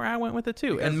kind of where I went with it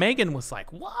too. Because- And Megan was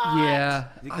like, "What?" Yeah,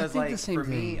 Because I think like the same for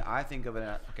thing. me, I think of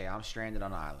it. Okay, I'm stranded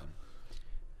on an island,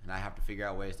 and I have to figure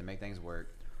out ways to make things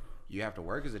work. You have to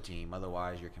work as a team,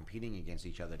 otherwise you're competing against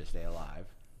each other to stay alive.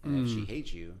 And if she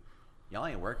hates you, y'all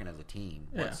ain't working as a team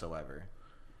Yeah. whatsoever.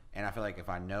 And I feel like if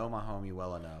I know my homie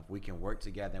well enough, we can work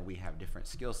together, and we have different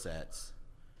skill sets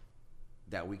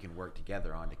that we can work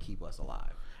together on to keep us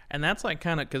alive. And that's like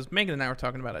kind of because Megan and I were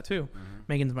talking about it too. Mm-hmm.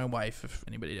 Megan's my wife, if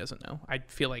anybody doesn't know. I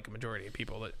feel like a majority of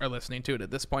people that are listening to it at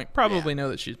this point probably know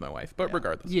that she's my wife. But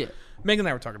regardless, Yeah. Megan and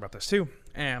I were talking about this too.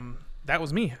 And that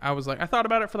was me. I was like, I thought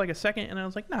about it for like a second, and I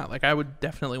was like, nah, like I would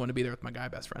definitely want to be there with my guy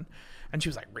best friend. And she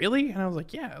was like, really? And I was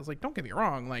like, yeah. I was like, don't get me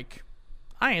wrong, like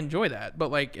I enjoy that, but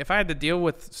like if I had to deal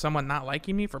with someone not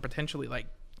liking me for potentially like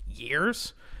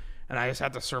years, and I just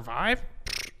had to survive,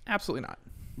 absolutely not.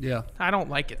 Yeah. I don't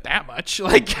like it that much.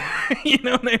 Like, you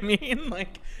know what I mean?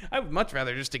 Like, I would much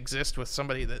rather just exist with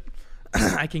somebody that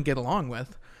I can get along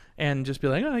with and just be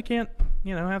like, oh, I can't,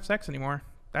 have sex anymore.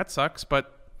 That sucks,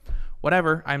 but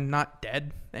whatever. I'm not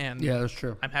dead, and Yeah, that's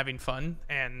true. I'm having fun,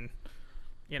 and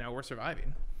we're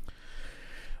surviving.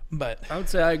 But I would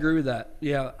say I agree with that.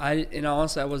 Yeah, and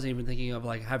honestly, I wasn't even thinking of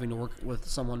like having to work with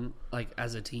someone like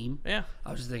as a team. yeah,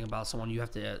 I was just thinking about someone you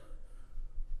have to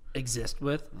exist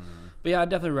with. But yeah, I'd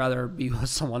definitely rather be with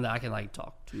someone that I can like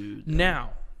talk to.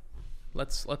 now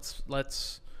let's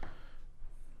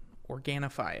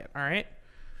organify it. All right,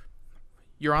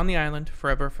 you're on the island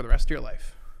forever for the rest of your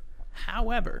life.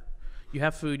 However, you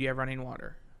have food, you have running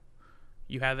water,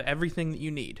 you have everything that you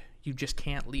need. You just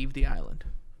can't leave the island.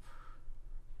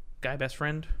 Guy best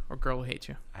friend or girl who hates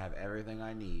you. I have everything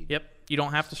I need. Yep. You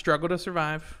don't have to struggle to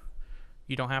survive.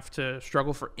 You don't have to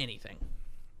struggle for anything.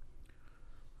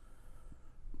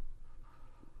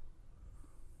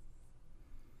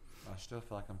 I still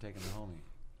feel like I'm taking the homie.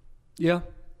 Yeah.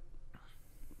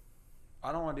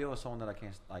 I don't want to deal with someone that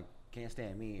I can't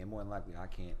stand me, and more than likely I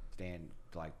can't stand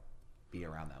to like be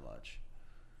around that much.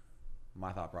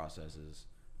 My thought process is,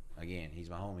 again, he's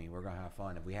my homie. We're gonna have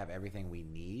fun. If we have everything we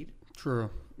need, True.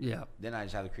 Yeah. then I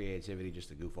just have the creativity just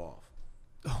to goof off.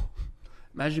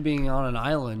 Imagine being on an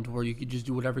island where you could just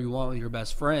do whatever you want with your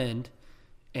best friend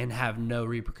and have no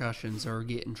repercussions or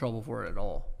get in trouble for it at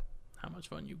all. How much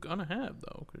fun you gonna have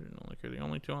though? Because you're the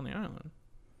only two on the island.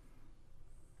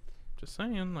 Just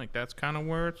saying, like that's kind of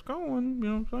where it's going. You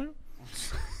know what I'm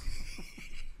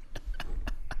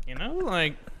saying?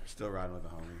 Like Still riding with the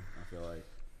homie. I feel like.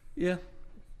 Yeah.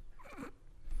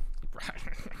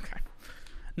 okay.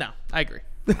 No, I agree.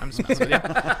 I'm just messing with you.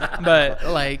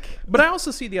 But I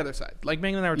also see the other side. Like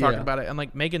Megan and I were talking about it, and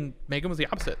like Megan was the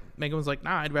opposite. Megan was like,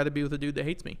 nah, I'd rather be with a dude that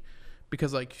hates me,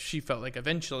 because like she felt like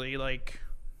eventually like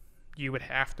you would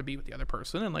have to be with the other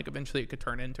person, and like eventually it could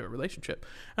turn into a relationship.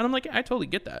 And I'm like, yeah, I totally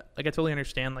get that. Like I totally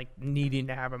understand like needing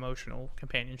to have emotional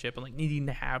companionship and like needing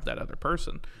to have that other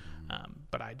person.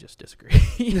 But I just disagree.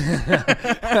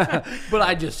 But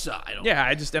I don't.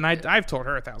 Yeah, I've told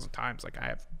her 1,000 times, like I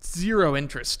have zero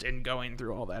interest in going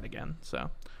through all that again. So,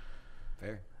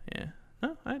 Fair. yeah,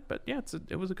 but yeah,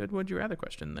 it was a good would you rather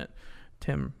question that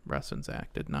Tim, Russ, and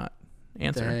Zach did not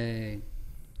answer. Dang.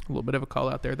 A little bit of a call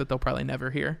out there that they'll probably never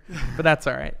hear, but that's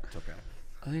all right. It's okay.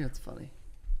 I think that's funny.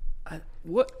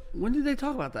 When did they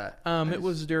talk about that? It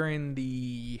was during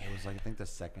the. It was like I think the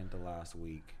second to last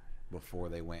week before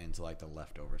they went into like the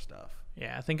leftover stuff.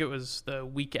 Yeah, I think it was the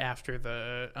week after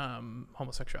the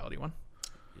homosexuality one.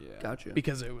 Yeah. Gotcha.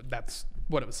 Because that's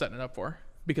what it was setting it up for.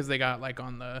 Because they got like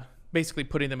on the basically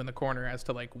putting them in the corner as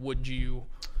to like, would you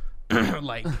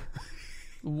like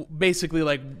basically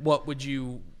like what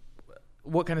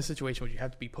kind of situation would you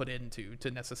have to be put into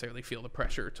to necessarily feel the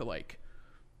pressure to like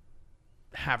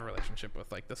have a relationship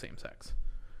with like the same sex?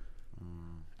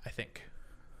 I think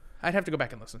I'd have to go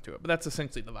back and listen to it, but that's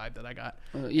essentially the vibe that I got.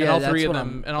 Yeah, and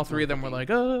all three of them were like,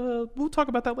 we'll talk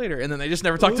about that later, and then they just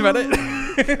never talked about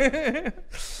it.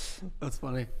 That's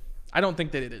funny. I don't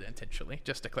think they did it intentionally,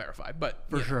 just to clarify, but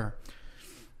For sure.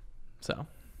 So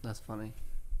That's funny.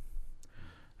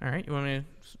 all right, you want me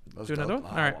to do another one?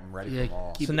 All right. I'm ready Yeah, for them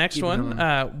all. keep So it- next keep it one,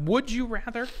 coming. would you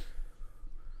rather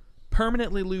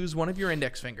permanently lose one of your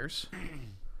index fingers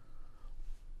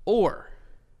or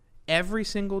every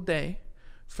single day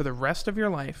for the rest of your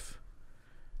life,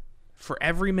 for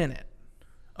every minute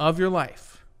of your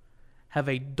life, have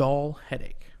a dull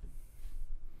headache?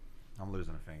 I'm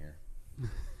losing a finger.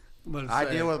 But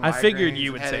I deal with. I figured migraines,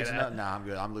 you would say headaches, that. No, I'm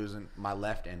good. I'm losing my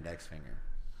left index finger.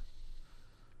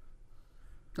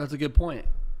 That's a good point.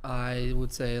 I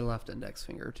would say left index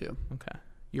finger too. Okay.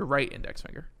 Your right index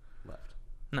finger. Left.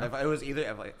 No. If it was either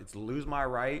if it's lose my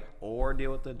right or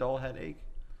deal with the dull headache.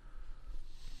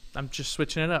 I'm just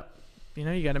switching it up.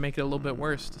 You got to make it a little bit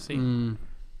worse to see.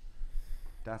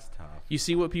 That's tough. You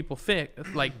see what people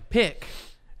pick,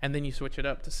 and then you switch it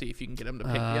up to see if you can get them to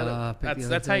pick the other. Pick the other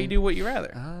That's how you thing. do what you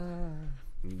rather.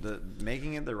 The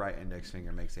making it the right index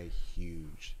finger makes a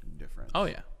huge difference. Oh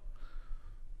yeah.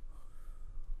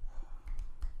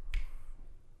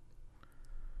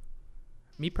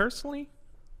 Me personally,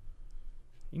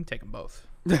 you can take them both.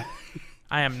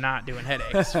 I am not doing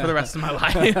headaches for the rest of my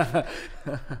life.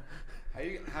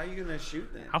 How you gonna shoot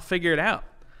then? I'll figure it out.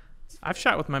 I've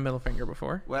shot with my middle finger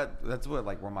before. Well, that's what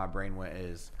like where my brain went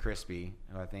is Crispy,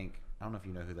 who I don't know if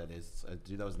you know who that is. A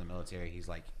dude that was in the military. He's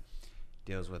like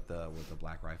deals with the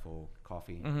Black Rifle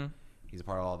Coffee. Mm-hmm. He's a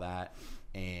part of all that,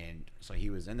 and so he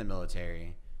was in the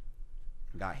military,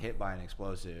 got hit by an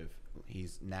explosive.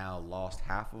 He's now lost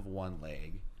half of one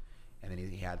leg, and then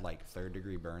he had like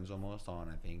 3rd-degree burns almost on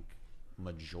I think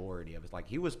majority of his, like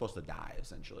he was supposed to die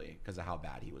essentially because of how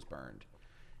bad he was burned,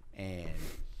 and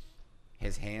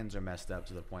his hands are messed up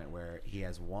to the point where he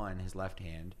has his left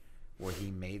hand, where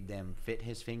he made them fit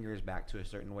his fingers back to a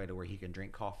certain way to where he can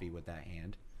drink coffee with that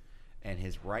hand. And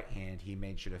his right hand, he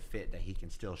made sure to fit that he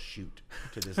can still shoot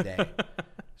to this day.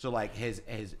 So, like, his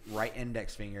right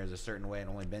index finger is a certain way and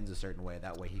only bends a certain way.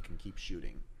 That way he can keep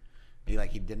shooting. He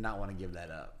did not want to give that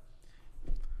up.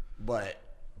 But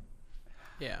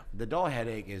Yeah. the dull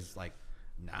headache is, like,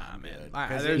 nah, man.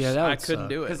 I couldn't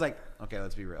do it. Because, like, okay,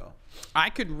 let's be real.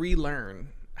 I could relearn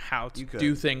how to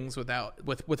do things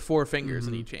with 4 fingers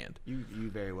in each hand. You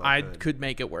very well I could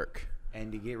make it work.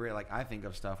 And to get rid, like, I think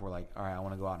of stuff where, like, all right, I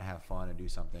want to go out and have fun and do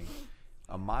something.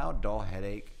 A mild, dull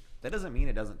headache, that doesn't mean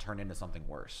it doesn't turn into something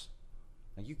worse.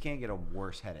 Like, you can't get a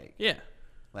worse headache. Yeah.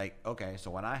 Like, okay,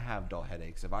 so when I have dull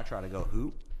headaches, if I try to go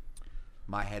hoop,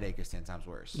 my headache is 10 times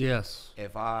worse. Yes.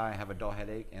 If I have a dull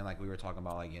headache, and like we were talking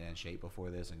about, like, getting in shape before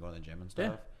this and going to the gym and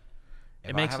stuff. Yeah.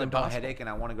 If I have a dull headache and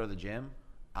I want to go to the gym,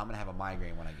 I'm going to have a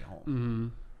migraine when I get home. Mm-hmm.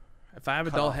 If I have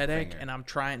a dull headache and I'm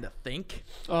trying to think,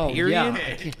 yeah.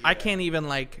 I can't even,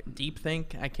 like, deep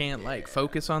think. I can't, like,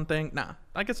 focus on things. Nah.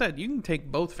 Like I said, you can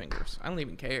take both fingers. I don't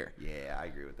even care. Yeah, I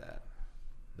agree with that.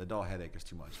 The dull headache is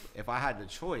too much. If I had the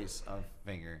choice of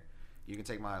finger, you can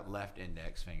take my left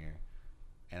index finger,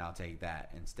 and I'll take that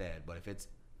instead. But if it's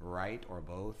right or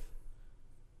both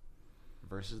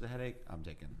versus the headache, I'm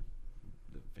taking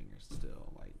the fingers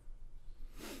still. Like,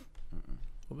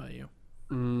 What about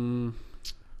you?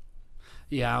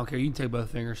 Yeah, I don't care. You can take both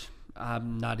fingers.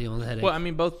 I'm not dealing with a headache. Well, I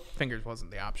mean, both fingers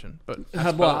wasn't the option, but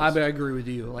I agree with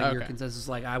you. Like, your Okay. consensus,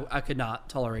 like, I could not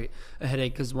tolerate a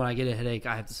headache because when I get a headache,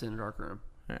 I have to sit in a dark room.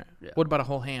 All right. Yeah. What about a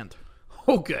whole hand?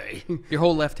 Okay. Your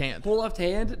whole left hand. Whole left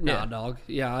hand? Nah, Yeah. dog.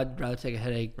 Yeah, I'd rather take a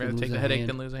headache Rather than take lose a a headache hand.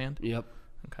 than lose a hand? Yep.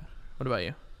 Okay. What about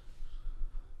you?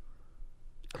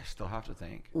 I still have to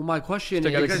think. Well, my question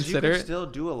Still gotta is... Because you consider can it. still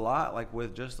do a lot, like,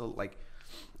 with just, like,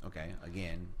 okay,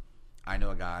 again, I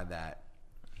know a guy that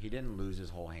he didn't lose his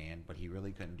whole hand, but he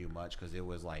really couldn't do much because it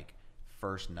was, like,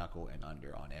 first knuckle and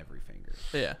under on every finger.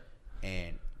 Yeah.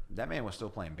 And that man was still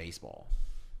playing baseball.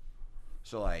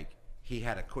 So, like, he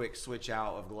had a quick switch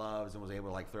out of gloves and was able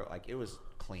to, like, throw, like, it was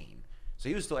clean. So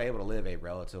he was still able to live a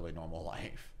relatively normal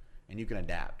life. And you can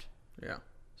adapt. Yeah.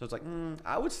 So it's like,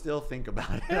 I would still think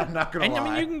about it. I'm not going to lie. And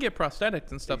I mean, you can get prosthetics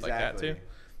and stuff like that, too. Exactly.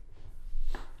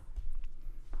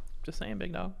 Just saying,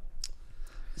 big dog.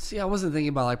 See, I wasn't thinking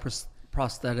about, like,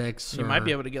 prosthetics. You might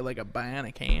be able to get, like, a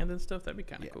bionic hand and stuff. That'd be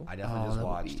kind of cool. I definitely just that would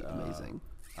watched be amazing.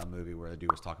 A movie where the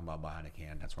dude was talking about bionic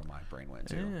hand. That's where my brain went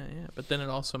to. Yeah. But then it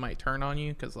also might turn on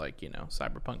you because, like, you know,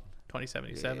 Cyberpunk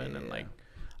 2077 and, Yeah. like,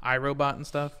 iRobot and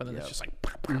stuff. And then it's just like,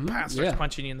 starts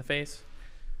punching you in the face.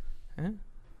 Yeah.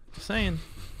 Just saying.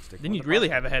 Stick Then with you'd the really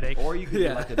process. have a headache. Or you could be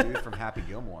like the dude from Happy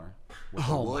Gilmore with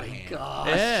the wood hand. gosh.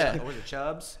 Yeah. What was it,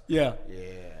 Chubbs? Yeah.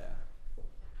 Yeah.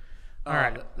 All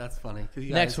right. That's funny. 'Cause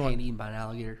you Next got his one. hand eaten by an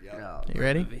alligator. Yep. Oh, You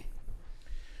ready? movie.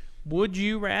 Would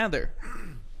you rather?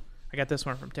 I got this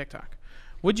one from TikTok.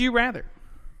 Would you rather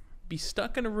be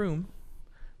stuck in a room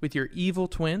with your evil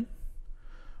twin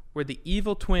where the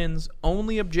evil twin's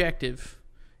only objective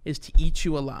is to eat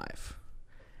you alive,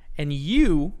 and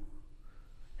you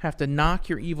have to knock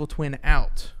your evil twin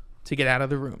out to get out of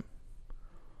the room,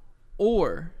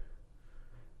 or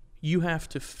you have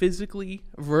to physically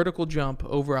vertical jump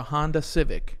over a Honda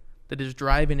Civic that is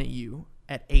driving at you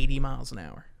at 80 miles an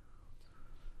hour?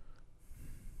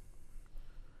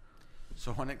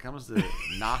 So when it comes to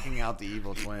knocking out the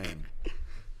evil twin,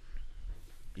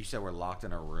 you said we're locked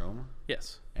in a room,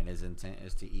 Yes. and his intent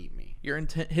is to eat me,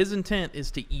 His intent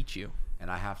is to eat you. and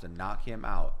I have to knock him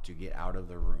out to get out of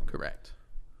the room. Correct.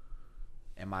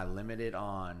 Am I limited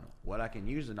on what I can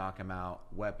use to knock him out?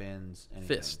 Weapons, anything?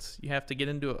 Fists. You have to get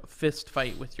into a fist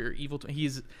fight with your evil twin.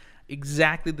 He's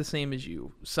exactly the same as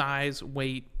you. Size,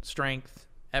 weight, strength,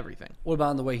 everything. What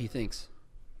about in the way he thinks?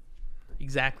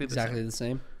 Exactly the Exactly same. the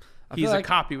same. I He's feel a like,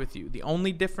 copy with you. The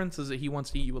only difference is that he wants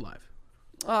to eat you alive.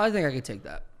 Oh, I think I could take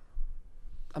that.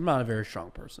 I'm not a very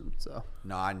strong person, so.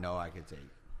 No, I know I could take.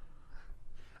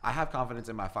 I have confidence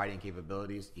in my fighting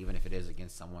capabilities, even if it is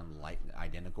against someone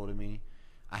identical to me.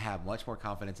 I have much more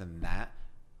confidence in that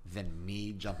than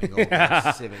me jumping over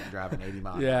a Civic and driving 80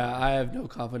 miles. Yeah, I have no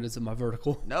confidence in my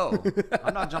vertical. No,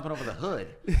 I'm not jumping over the hood.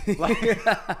 Like,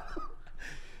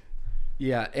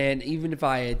 Yeah, and even if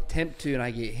I attempt to and I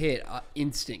get hit,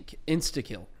 insta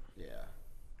kill. yeah.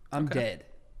 I'm dead.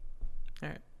 All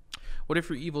right. What if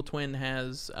your evil twin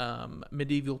has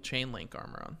medieval chain link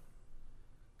armor on?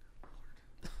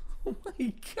 Oh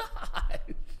my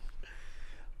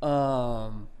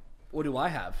god. What do I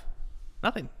have?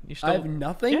 Nothing. You still I have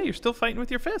nothing? Yeah, you're still fighting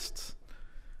with your fists.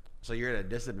 So you're at a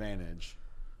disadvantage.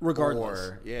 Regardless.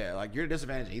 Or, yeah, like you're at a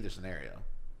disadvantage in either scenario.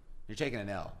 You're taking an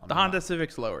L. The Honda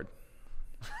Civic's lowered.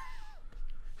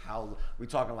 How we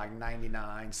talking like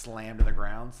 99 slammed to the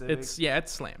ground Civic?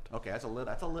 It's slammed. Okay, that's a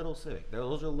little Civic.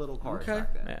 Those are little cars Okay.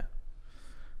 back then. Yeah.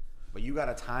 But you got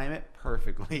to time it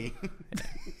perfectly.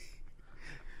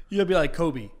 You gotta be like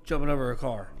Kobe jumping over a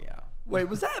car. Yeah. Wait,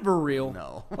 was that ever real?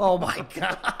 No. Oh my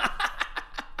god.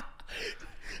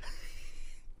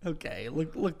 Okay,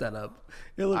 look that up.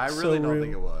 It looks I so really don't real.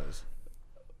 think it was.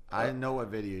 I know what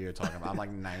video you're talking about. I'm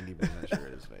like 90% sure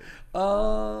it is fake.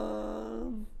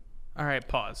 All right,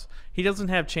 pause. He doesn't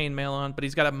have chainmail on, but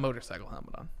he's got a motorcycle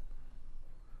helmet on.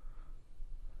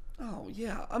 Oh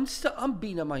yeah, I'm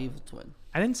beating up my evil twin.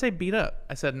 I didn't say beat up.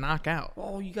 I said knock out.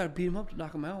 Oh, you gotta beat him up to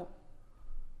knock him out.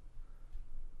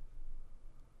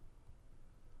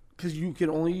 Because you can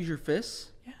only use your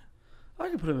fists? Yeah. I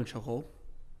can put him in chokehold.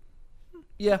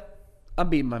 Yeah. I'm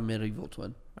beating my medieval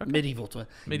twin. Okay. Medieval twin.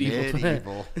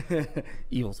 Medieval.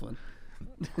 Evil twin.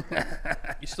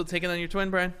 You still taking on your twin,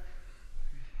 Brian?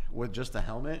 With just a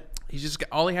helmet? He's just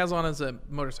all he has on is a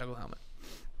motorcycle helmet.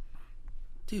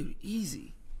 Dude,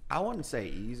 easy. I wouldn't say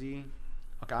easy.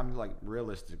 Okay, I'm like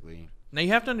realistically. Now you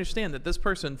have to understand that this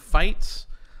person fights,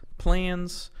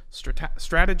 plans,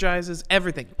 strategizes,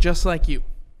 everything, just like you.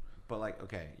 But like,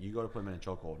 okay, you go to put him in a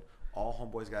chokehold. All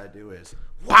homeboy's got to do is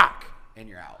whack, and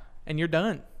you're out. And you're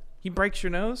done. He breaks your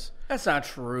nose. That's not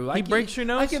true. He breaks your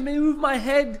nose? I can move my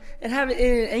head and have it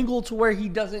in an angle to where he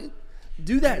doesn't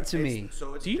do that to me.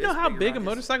 So it's Do you know how big a around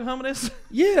motorcycle helmet is?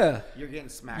 Yeah. You're getting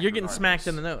smacked. You're getting regardless. smacked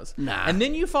in the nose. Nah. And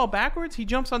then you fall backwards. He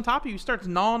jumps on top of you, starts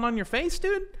gnawing on your face,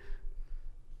 dude.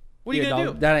 What are you going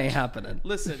to do? That ain't happening.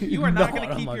 Listen, you are not Gnawing going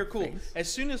to on keep my your cool. face.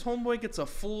 As soon as homeboy gets a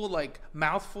full, like,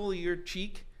 mouthful of your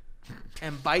cheek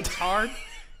and bites hard,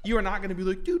 you are not going to be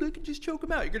like, dude, I can just choke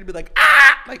him out. You're going to be like,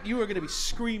 ah! Like, you are going to be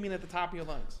screaming at the top of your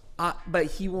lungs. But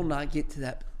he will not get to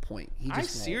that point. He just I won't.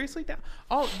 seriously doubt.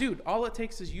 Dude, all it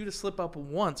takes is you to slip up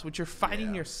once, which you're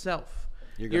fighting yourself.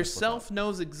 You're gonna Yourself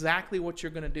knows exactly what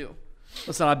you're going to do.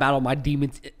 Listen, I battle my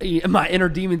demons, my inner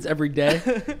demons every day,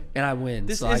 and I win.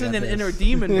 This so I isn't got an this. inner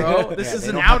demon, bro. This Yeah, is they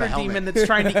an don't have outer a helmet. demon that's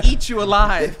trying to eat you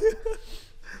alive.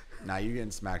 Nah, you're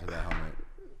getting smacked with that helmet.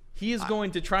 He is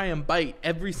going to try and bite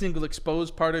every single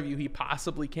exposed part of you he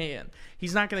possibly can.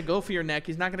 He's not going to go for your neck.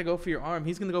 He's not going to go for your arm.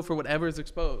 He's going to go for whatever is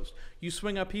exposed. You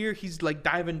swing up here, he's like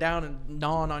diving down and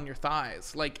gnawing on your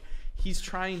thighs. Like, he's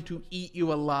trying to eat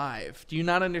you alive. Do you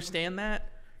not understand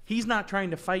that? He's not trying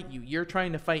to fight you. You're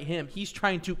trying to fight him. He's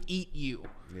trying to eat you.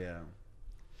 Yeah.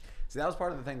 See, that was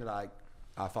part of the thing that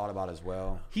I thought about as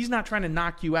well. He's not trying to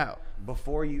knock you out.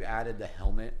 Before you added the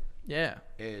helmet, Yeah.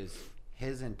 is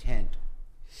his intent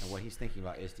and what he's thinking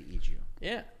about is to eat you.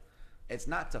 Yeah. It's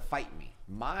not to fight me.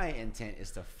 My intent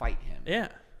is to fight him. Yeah.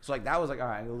 So like that was like, all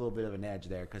right, a little bit of an edge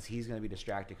there because he's gonna be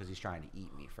distracted because he's trying to eat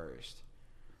me first.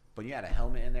 But you had a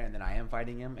helmet in there, and then I am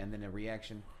fighting him, and then a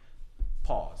reaction.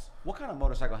 Pause. What kind of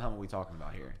motorcycle helmet are we talking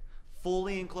about here?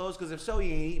 Fully enclosed? Because if so,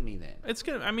 you ain't eat me then. It's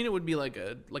gonna. I mean, it would be like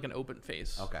an open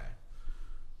face. Okay.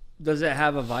 Does it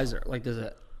have a visor? Like, is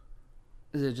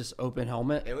it just open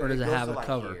helmet, or does it goes have to, a like,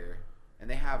 cover? here. And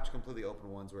they have completely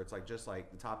open ones where it's like just like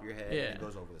the top of your head, Yeah. and it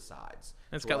goes over the sides.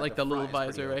 And it's So, got like the little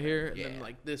front is visor pretty right here, open. and then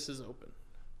like this is open.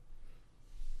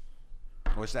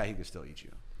 What's that? He could still eat you.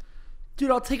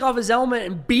 Dude, I'll take off his helmet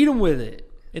and beat him with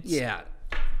it. It's Yeah.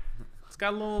 It's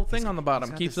got a little thing on the bottom,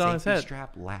 He's got keeps the it on his safety head.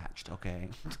 strap latched. Okay.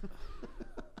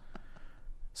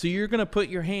 So you're gonna put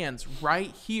your hands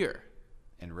right here,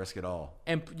 And risk it all.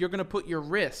 and you're gonna put your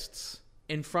wrists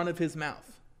in front of his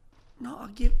mouth. No,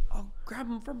 I'll grab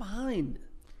him from behind.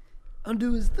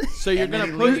 Undo his thing. So you're And then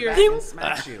gonna he put leans your back and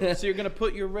smacks you. so you're gonna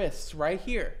put your wrists right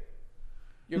here.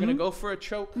 You're gonna go for a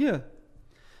choke. Yeah.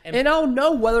 And- And I'll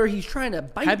know whether he's trying to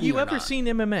bite Have me you or ever not. seen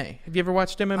MMA? Have you ever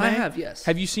watched MMA? I have, yes.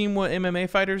 Have you seen what MMA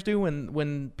fighters do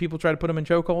when people try to put them in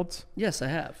chokeholds? Yes, I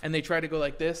have. And they try to go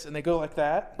like this, and they go like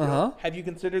that. Uh-huh. Have you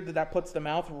considered that puts the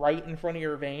mouth right in front of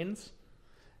your veins?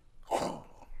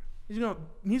 He's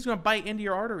gonna bite into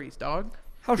your arteries, dog.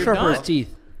 How You're sharp are his done.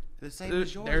 teeth? The same They're,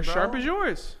 as yours, they're bro. sharp as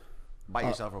yours. Bite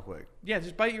yourself real quick. Yeah,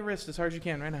 just bite your wrist as hard as you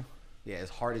can right now. Yeah, as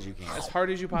hard as you can. As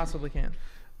hard as you possibly can.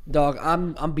 Dog,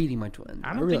 I'm beating my twin.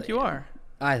 I don't really think you am. are.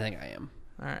 I think I am.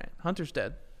 All right, Hunter's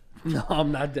dead. No,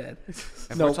 I'm not dead.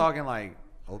 If No. we're talking like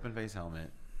open face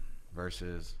helmet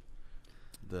versus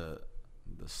the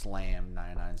Slam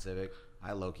 99 Civic,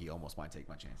 I low key almost might take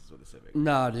my chances with the Civic.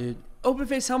 Nah, dude. Open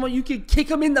face helmet, you could kick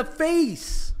him in the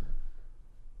face.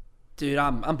 Dude,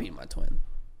 I'm beating my twin.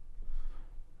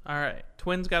 All right,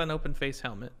 Twin's got an open face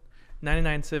helmet.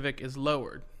 99 Civic is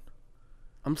lowered.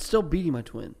 I'm still beating my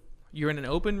twin. You're in an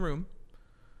open room.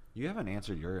 You haven't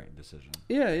answered your decision.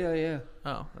 Yeah.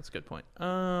 Oh, that's a good point.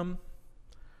 I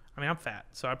mean, I'm fat,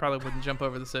 so I probably wouldn't jump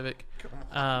over the Civic.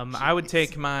 I would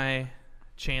take my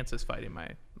chances fighting my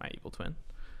evil twin.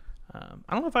 I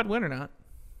don't know if I'd win or not,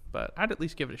 but I'd at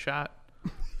least give it a shot.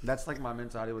 That's like my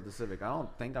mentality with the Civic. I don't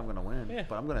think I'm gonna win, Yeah.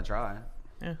 but I'm gonna try.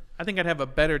 Yeah, I think I'd have a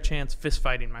better chance fist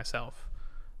fighting myself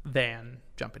than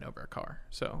jumping over a car.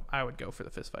 So I would go for the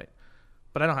fist fight,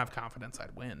 but I don't have confidence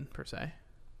I'd win per se.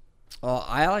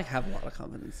 I have a lot of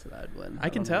confidence that I'd win. I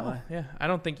can don't know tell. why. Yeah, I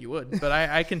don't think you would, but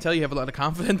I can tell you have a lot of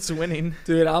confidence winning.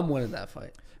 Dude, I'm winning that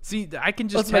fight. See, I can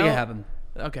just Let's tell. make it happen.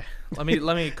 Okay, let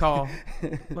me call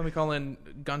in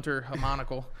Gunter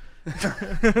Harmonical.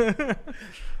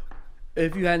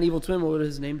 If you had an evil twin, what would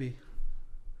his name be?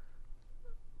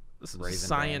 Raisin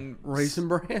Cyan Raisin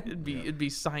Brand? It'd be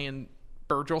Cyan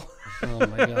Virgil. Oh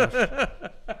my gosh.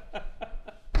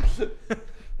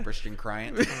 Christian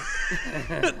Cryant.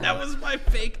 That was my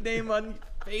fake name on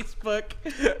Facebook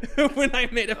when I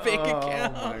made a fake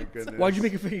account. Oh my goodness. Why'd you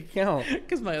make a fake account?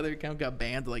 Because my other account got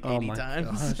banned like 80 my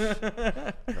times.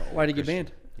 gosh. Why'd it get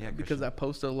banned? Yeah, Because I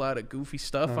posted a lot of goofy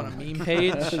stuff on a meme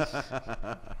page.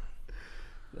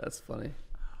 That's funny.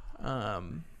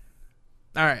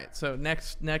 All right, so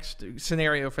next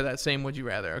scenario for that same would you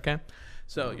rather, okay?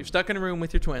 So you're stuck in a room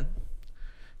with your twin.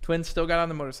 Twin still got on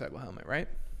the motorcycle helmet, right?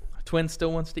 Twin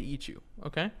still wants to eat you,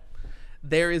 okay?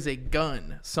 There is a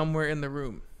gun somewhere in the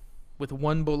room with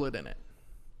one bullet in it.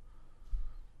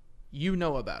 You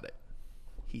know about it.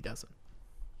 He doesn't.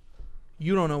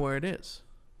 You don't know where it is.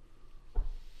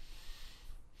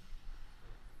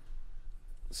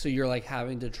 So you're like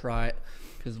having to try,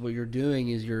 because what you're doing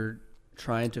is you're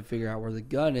trying to figure out where the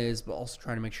gun is, but also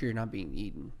trying to make sure you're not being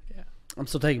eaten. Yeah. I'm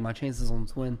still taking my chances on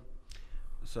the twin.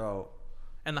 So,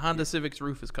 And the Honda Civic's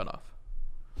roof is cut off.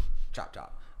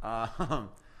 chop.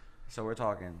 So we're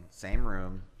talking same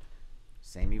room,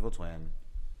 same evil twin,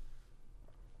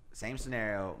 same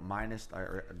scenario, minus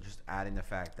or just adding the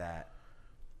fact that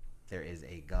there is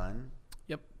a gun.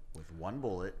 Yep. With one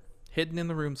bullet. Hidden in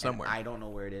the room somewhere. I don't know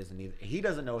where it is, and he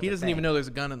doesn't know. He doesn't even know there's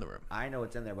a gun in the room. I know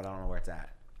it's in there, but I don't know where it's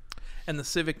at. And the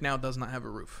Civic now does not have a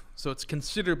roof, so it's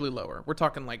considerably lower. We're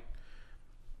talking like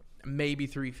maybe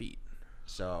 3 feet.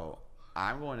 So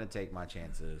I'm going to take my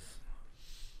chances.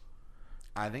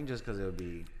 I think just because it would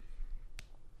be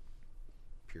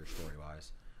pure story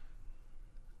wise,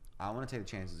 I want to take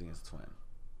the chances against the twin.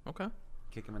 Okay.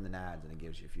 Kick him in the nads, and it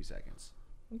gives you a few seconds.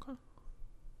 Okay.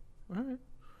 All right.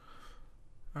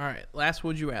 All right. Last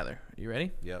would you rather. You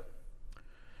ready? Yep.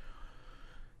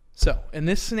 So in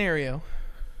this scenario,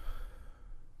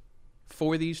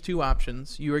 for these two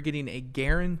options, you are getting a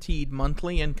guaranteed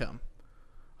monthly income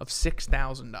of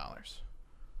 $6,000.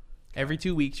 Every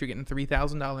 2 weeks, you're getting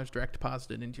 $3,000 direct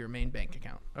deposited into your main bank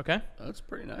account. Okay? That's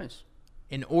pretty nice.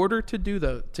 In order to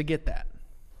get that,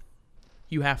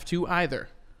 you have to either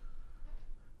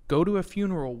go to a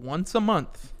funeral once a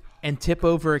month and tip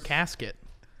over a casket,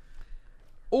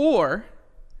 or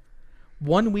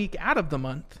 1 week out of the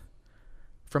month,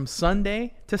 from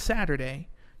Sunday to Saturday,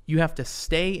 you have to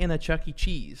stay in a Chuck E.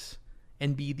 Cheese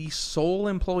and be the sole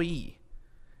employee,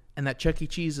 and that Chuck E.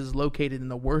 Cheese is located in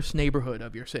the worst neighborhood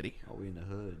of your city. Oh, we in the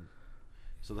hood.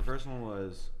 So the first one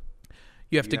was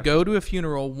You have to go to a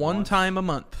funeral one once. time a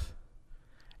month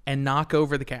and knock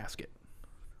over the casket.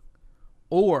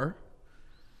 Or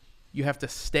you have to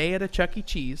stay at a Chuck E.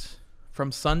 Cheese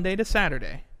from Sunday to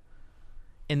Saturday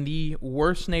in the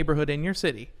worst neighborhood in your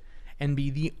city and be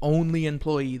the only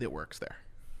employee that works there.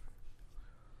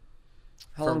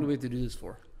 How long do we have to do this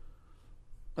for?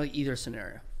 Like either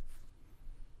scenario.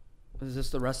 Is this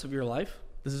the rest of your life?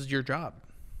 This is your job.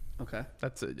 Okay.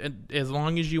 That's it. And as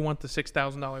long as you want the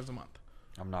 $6,000 a month.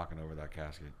 I'm knocking over that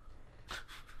casket.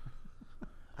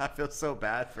 I feel so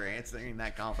bad for answering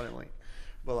that confidently,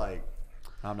 but like,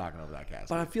 I'm knocking over that casket.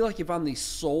 But I feel like if I'm the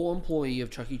sole employee of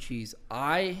Chuck E. Cheese,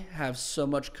 I have so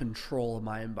much control of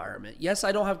my environment. Yes,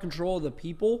 I don't have control of the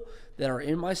people that are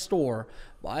in my store,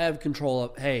 but I have control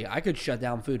of, hey, I could shut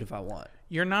down food if I want.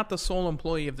 You're not the sole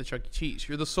employee of the Chuck E. Cheese.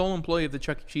 You're the sole employee of the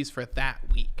Chuck E. Cheese for that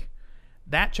week.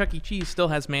 That Chuck E. Cheese still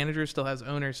has managers, still has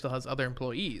owners, still has other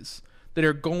employees that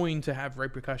are going to have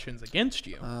repercussions against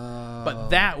you. But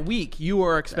that week, you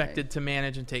are expected to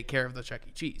manage and take care of the Chuck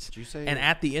E. Cheese. Did you say- And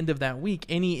at the end of that week,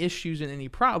 any issues and any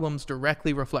problems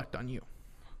directly reflect on you.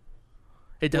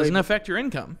 It doesn't affect your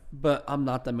income. But I'm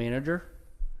not the manager?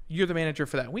 You're the manager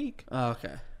for that week. Oh,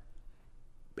 okay.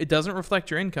 It doesn't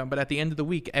reflect your income, but at the end of the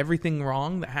week, everything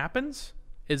wrong that happens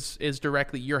is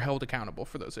directly, you're held accountable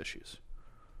for those issues.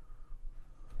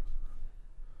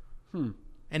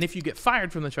 And if you get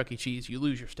fired from the Chuck E. Cheese, you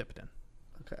lose your stipend.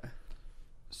 Okay.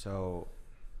 So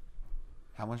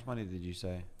How much money did you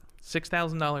say?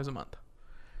 $6,000 a month.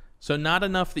 So not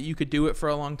enough that you could do it for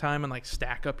a long time and like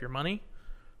stack up your money.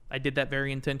 I did that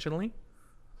very intentionally.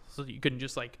 So you couldn't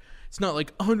just like, it's not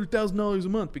like $100,000 a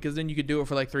month, because then you could do it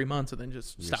for like 3 months and then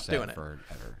just You're stop set doing it.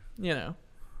 forever. You know,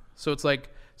 so it's like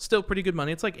still pretty good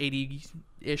money. It's like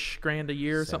 80-ish grand a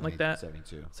year or something like that.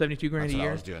 72 grand That's a what year.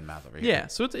 I was doing math over here. Yeah,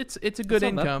 so it's a good That's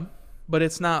not bad. income, but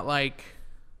it's not like,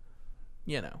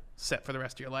 you know, set for the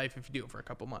rest of your life if you do it for a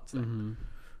couple months. Then.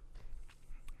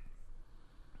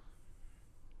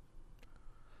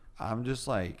 I'm just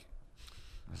like,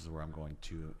 this is where I'm going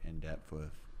too in depth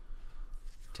with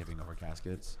tipping over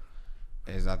caskets.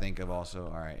 Is I think of also,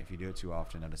 all right, if you do it too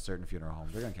often at a certain funeral home,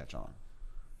 they're gonna catch on.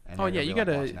 And Oh, they're yeah, gonna you be, like,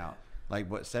 gotta- watching out. Like,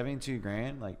 what, 72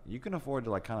 grand? Like, you can afford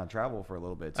to like kind of travel for a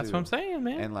little bit too. That's what I'm saying,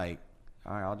 man. And like,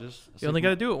 all right, I'll just. You only got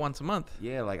to do it once a month.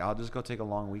 Yeah, like I'll just go take a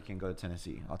long weekend, go to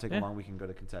Tennessee. I'll take Yeah. a long weekend, go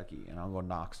to Kentucky, and I'll go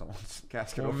knock someone's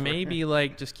casket Or over. maybe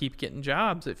like just keep getting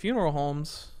jobs at funeral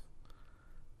homes,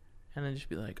 and then just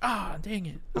be like, dang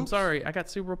it, I'm sorry, I got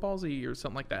cerebral palsy or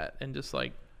something like that, and just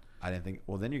like, I didn't think.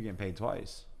 Well, then you're getting paid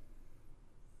twice.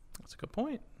 that's a good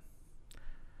point.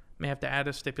 May have to add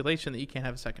a stipulation that you can't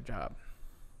have a second job,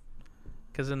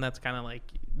 because then that's kind of like,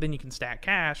 then you can stack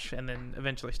cash and then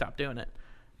eventually stop doing it.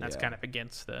 That's Yeah. kind of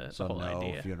against the So whole no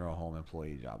idea. funeral home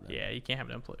employee job. Then. Yeah, you can't have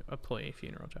an employee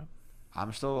funeral job.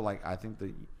 I'm still like, I think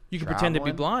that You can pretend to be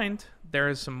traveling- blind. There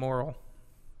is some moral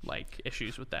like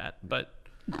issues with that, but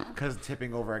Because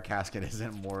tipping over a casket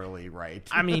isn't morally right.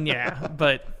 I mean, yeah,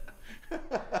 but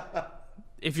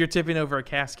if you're tipping over a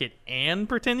casket and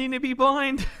pretending to be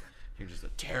blind, You're just a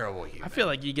terrible human. I feel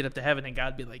like you get up to heaven and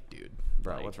God be like, dude,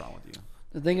 Bro, like, what's wrong with you?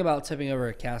 The thing about tipping over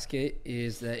a casket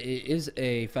is that it is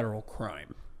a federal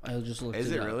crime. I just looked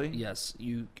Is it up. really? Yes,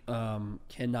 you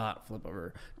cannot flip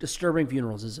over. Disturbing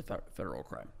funerals is a federal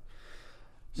crime.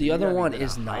 The you other gotta be one good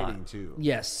is at not. hiding, too.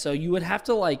 Yes, so you would have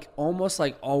to like almost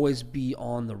like always be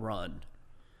on the run.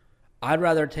 I'd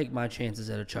rather take my chances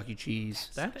at a Chuck E. Cheese.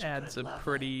 That adds a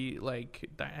pretty like.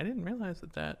 I didn't realize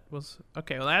that was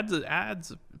okay. Well,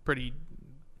 adds a pretty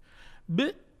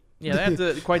bit. Yeah,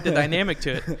 that's quite the dynamic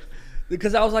to it.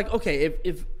 Because I was like, okay,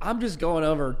 if I'm just going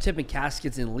over tipping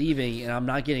caskets and leaving and I'm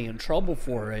not getting in trouble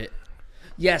for it,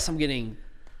 yes, I'm getting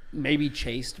maybe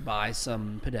chased by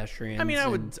some pedestrians. I mean,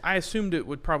 and- I assumed it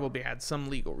would probably add some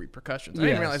legal repercussions. I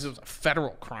didn't Yes. realize it was a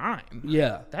federal crime.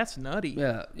 Yeah. That's nutty.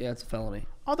 Yeah, it's a felony.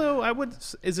 Although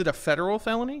is it a federal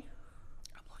felony?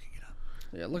 I'm looking it up.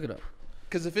 Yeah, look it up.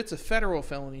 Because if it's a federal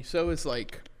felony, so is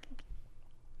like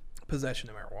possession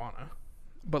of marijuana,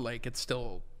 but like it's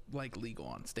still like legal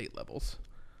on state levels.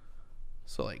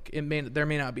 So like there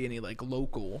may not be any like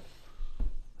local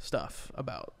stuff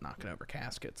about knocking over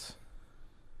caskets.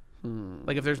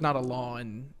 Like if there's not a law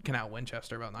in Canal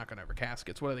Winchester about knocking over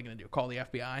caskets, what are they going to do? Call the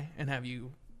FBI and have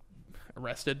you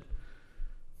arrested?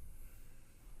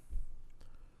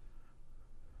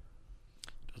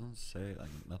 Doesn't say like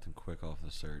nothing quick off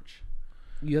the search.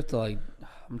 You have to like,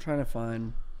 I'm trying to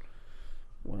find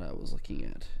what I was looking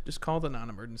at. Just call the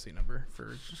non-emergency number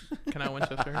for Canal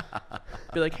Winchester.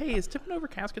 Be like, hey, is tipping over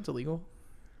caskets illegal?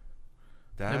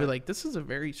 That They'd be like, this is a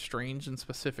very strange and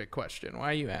specific question.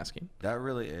 Why are you asking? that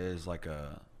really is like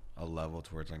a level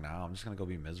towards like, nah, I'm just gonna go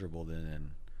be miserable then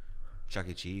in Chuck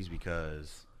E. Cheese,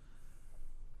 because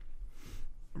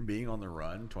being on the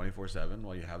run 24/7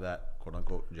 while you have that quote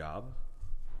unquote job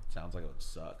sounds like it would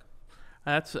suck.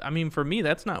 For me,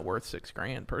 that's not worth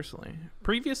 $6,000 personally.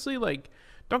 Previously, like,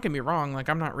 don't get me wrong, like,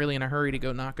 I'm not really in a hurry to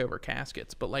go knock over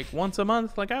caskets, but like once a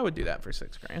month, like, I would do that for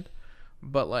 $6,000.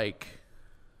 But like,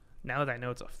 now that I know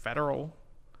it's a federal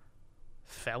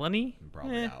felony, I'm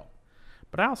probably out.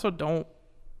 But I also don't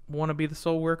want to be the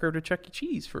sole worker to Chuck E.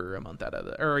 Cheese for a month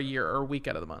or a year or a week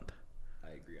out of the month.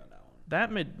 I agree on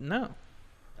that one. No,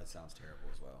 That sounds terrible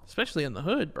as well. especially in the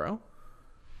hood, bro.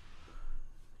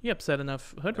 You upset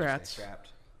enough hood Better stay rats. strapped.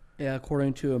 Yeah,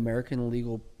 according to American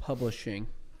Legal Publishing.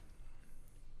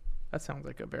 That sounds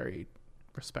like a very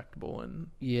respectable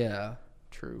and Yeah.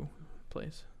 true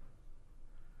place.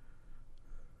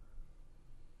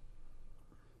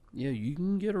 Yeah, you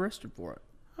can get arrested for it.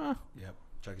 Huh. Yep.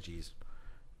 Chuck E. Cheese.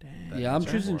 Dang. That Yeah, I'm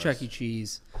answer choosing for Chuck us. E.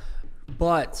 Cheese.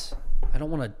 But I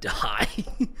don't want to die.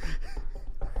 Better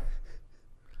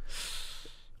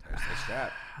stay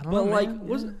strapped. I don't But know, like, man.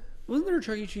 wasn't there a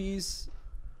Chuck E. Cheese?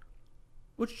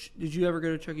 Which did you ever go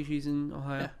to Chuck E. Cheese in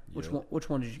Ohio? Yeah. Yep. Which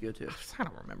one did you go to? I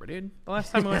don't remember, dude. The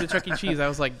last time I went to Chuck E. Cheese, I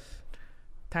was like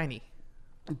tiny.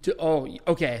 Oh,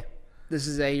 okay. This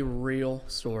is a real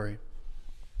story.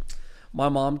 My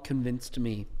mom convinced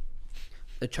me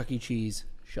that Chuck E. Cheese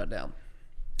shut down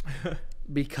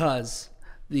because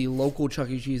the local Chuck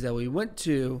E. Cheese that we went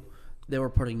to, they were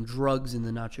putting drugs in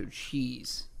the nacho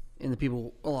cheese, and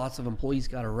lots of employees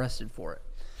got arrested for it.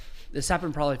 This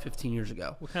happened probably 15 years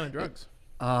ago. What kind of drugs?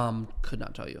 Could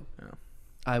not tell you. Oh.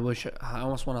 I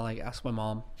almost want to like ask my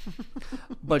mom,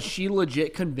 but she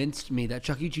legit convinced me that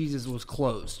Chuck E. Cheese's was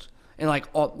closed and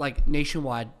like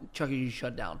nationwide Chuck E. Cheese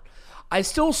shut down. I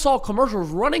still saw commercials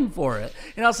running for it,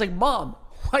 and I was like, Mom,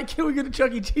 why can't we get a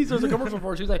Chuck E. Cheese? There's a commercial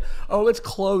for it. She's like, oh, it's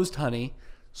closed, honey.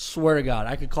 Swear to God,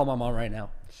 I could call my mom right now.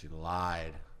 She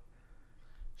lied.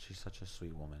 She's such a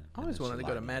sweet woman. I always wanted to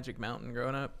go to Magic Mountain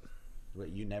growing up.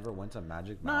 Wait, you never went to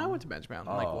Magic No, Mountain? I went to Magic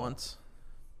Mountain like once.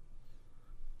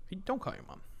 Don't call your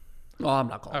mom. Oh, I'm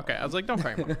not calling. Okay, I was like, don't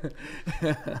call your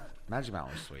mom. Magic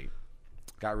Mountain was sweet.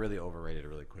 Got really overrated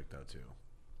really quick though too.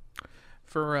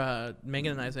 For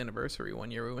Megan and I's anniversary one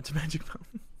year, we went to Magic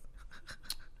Mountain.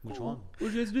 Which one?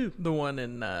 What did you guys do? The one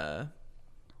in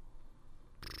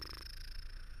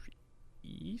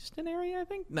Easton area, I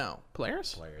think. No,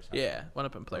 Polaris. Polaris. Yeah, one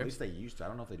up in At Polaris. least they used to. I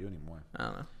don't know if they do anymore. I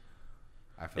don't know.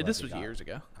 I feel This they was years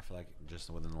ago. I feel like just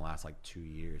within the last like 2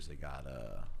 years they got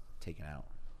taken out.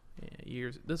 Yeah,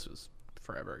 years. This was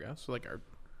forever ago. So like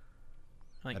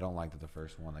I don't like that the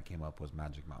first one that came up was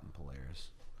Magic Mountain Polaris,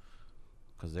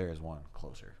 because there is one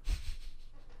closer.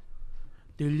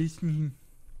 they're listening.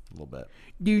 A little bit.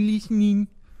 They're listening.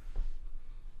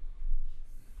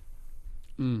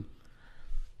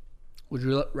 Would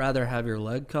you rather have your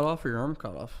leg cut off or your arm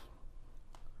cut off?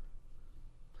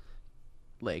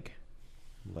 Leg.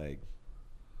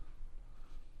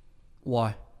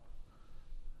 Why?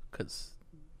 Because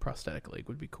prosthetic leg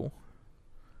would be cool.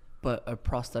 But a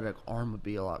prosthetic arm would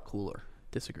be a lot cooler.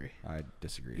 Disagree. I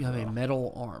disagree. You have a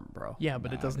metal arm, bro. Yeah,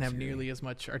 but Nah, it doesn't I have disagree. nearly as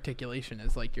much articulation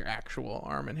as like your actual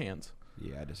arm and hands.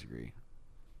 Yeah, I disagree.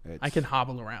 I can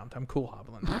hobble around. I'm cool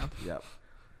hobbling around. Yep.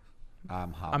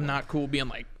 I'm not cool being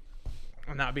like,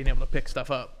 I'm not being able to pick stuff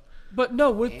up. But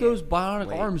no, with those bionic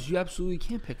wait. arms, you absolutely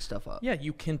can pick stuff up. Yeah,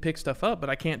 you can pick stuff up, but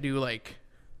I can't do like,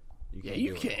 Yeah,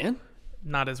 you can.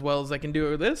 not as well as I can do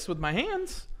with this with my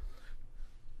hands.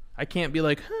 I can't be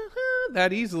like,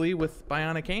 that easily with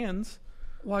bionic hands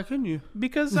Why couldn't you?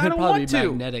 because I They'd don't probably want be to.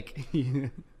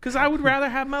 magnetic. Because I would rather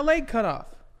have my leg cut off.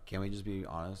 Can we just be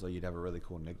honest? Like, you'd have a really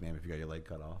cool nickname if you got your leg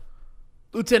cut off.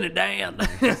 Lieutenant Dan.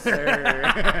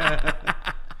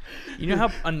 You know how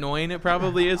annoying it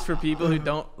probably is for people who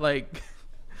don't like.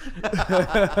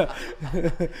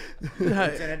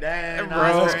 Lieutenant Dan, Bro.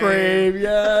 ice cream.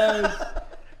 yes.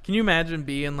 Can you imagine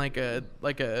being like a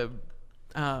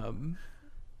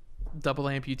double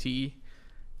amputee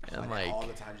and like all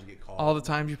the times you get called. all the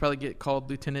times you probably get called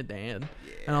Lieutenant Dan,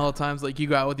 and all the times like you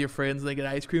go out with your friends and they get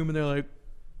ice cream and they're like,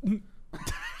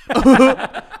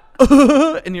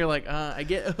 and you're like, I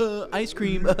get ice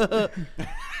cream.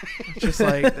 Just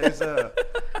like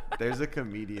There's a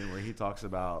comedian where he talks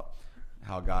about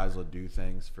how guys will do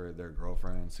things for their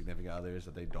girlfriend and significant others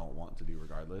that they don't want to do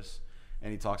regardless.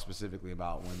 And he talks specifically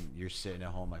about when you're sitting at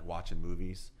home like watching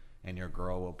movies and your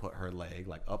girl will put her leg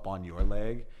like up on your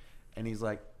leg, and he's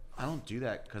like, I don't do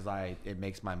that because it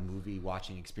makes my movie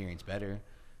watching experience better.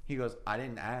 He goes, I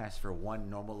didn't ask for one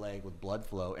normal leg with blood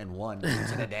flow and one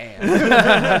Lieutenant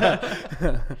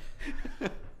Dan.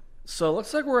 So it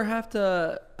looks like we're have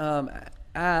to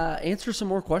answer some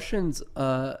more questions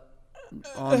on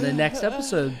the next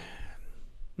episode.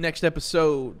 next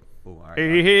episode. Ooh, all right,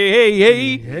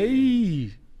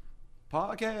 Hey.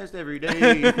 podcast every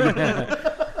day.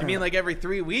 I mean like every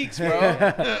 3 weeks, bro.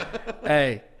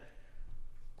 Hey,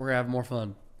 we're gonna have more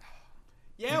fun.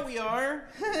 Yeah, we are.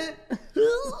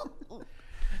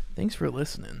 Thanks for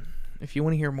listening. If you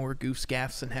want to hear more goofs,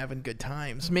 gaffs, and having good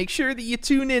times, make sure that you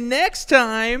tune in next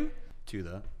time. To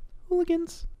the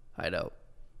Hooligans. Hideout.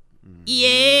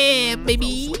 Yeah,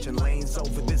 baby. Switching lanes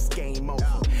over this game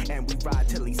over, and we ride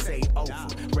till he say over.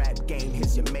 Rap game,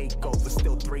 here's your makeover.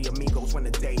 Still three amigos when the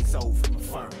day's over.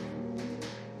 Firm.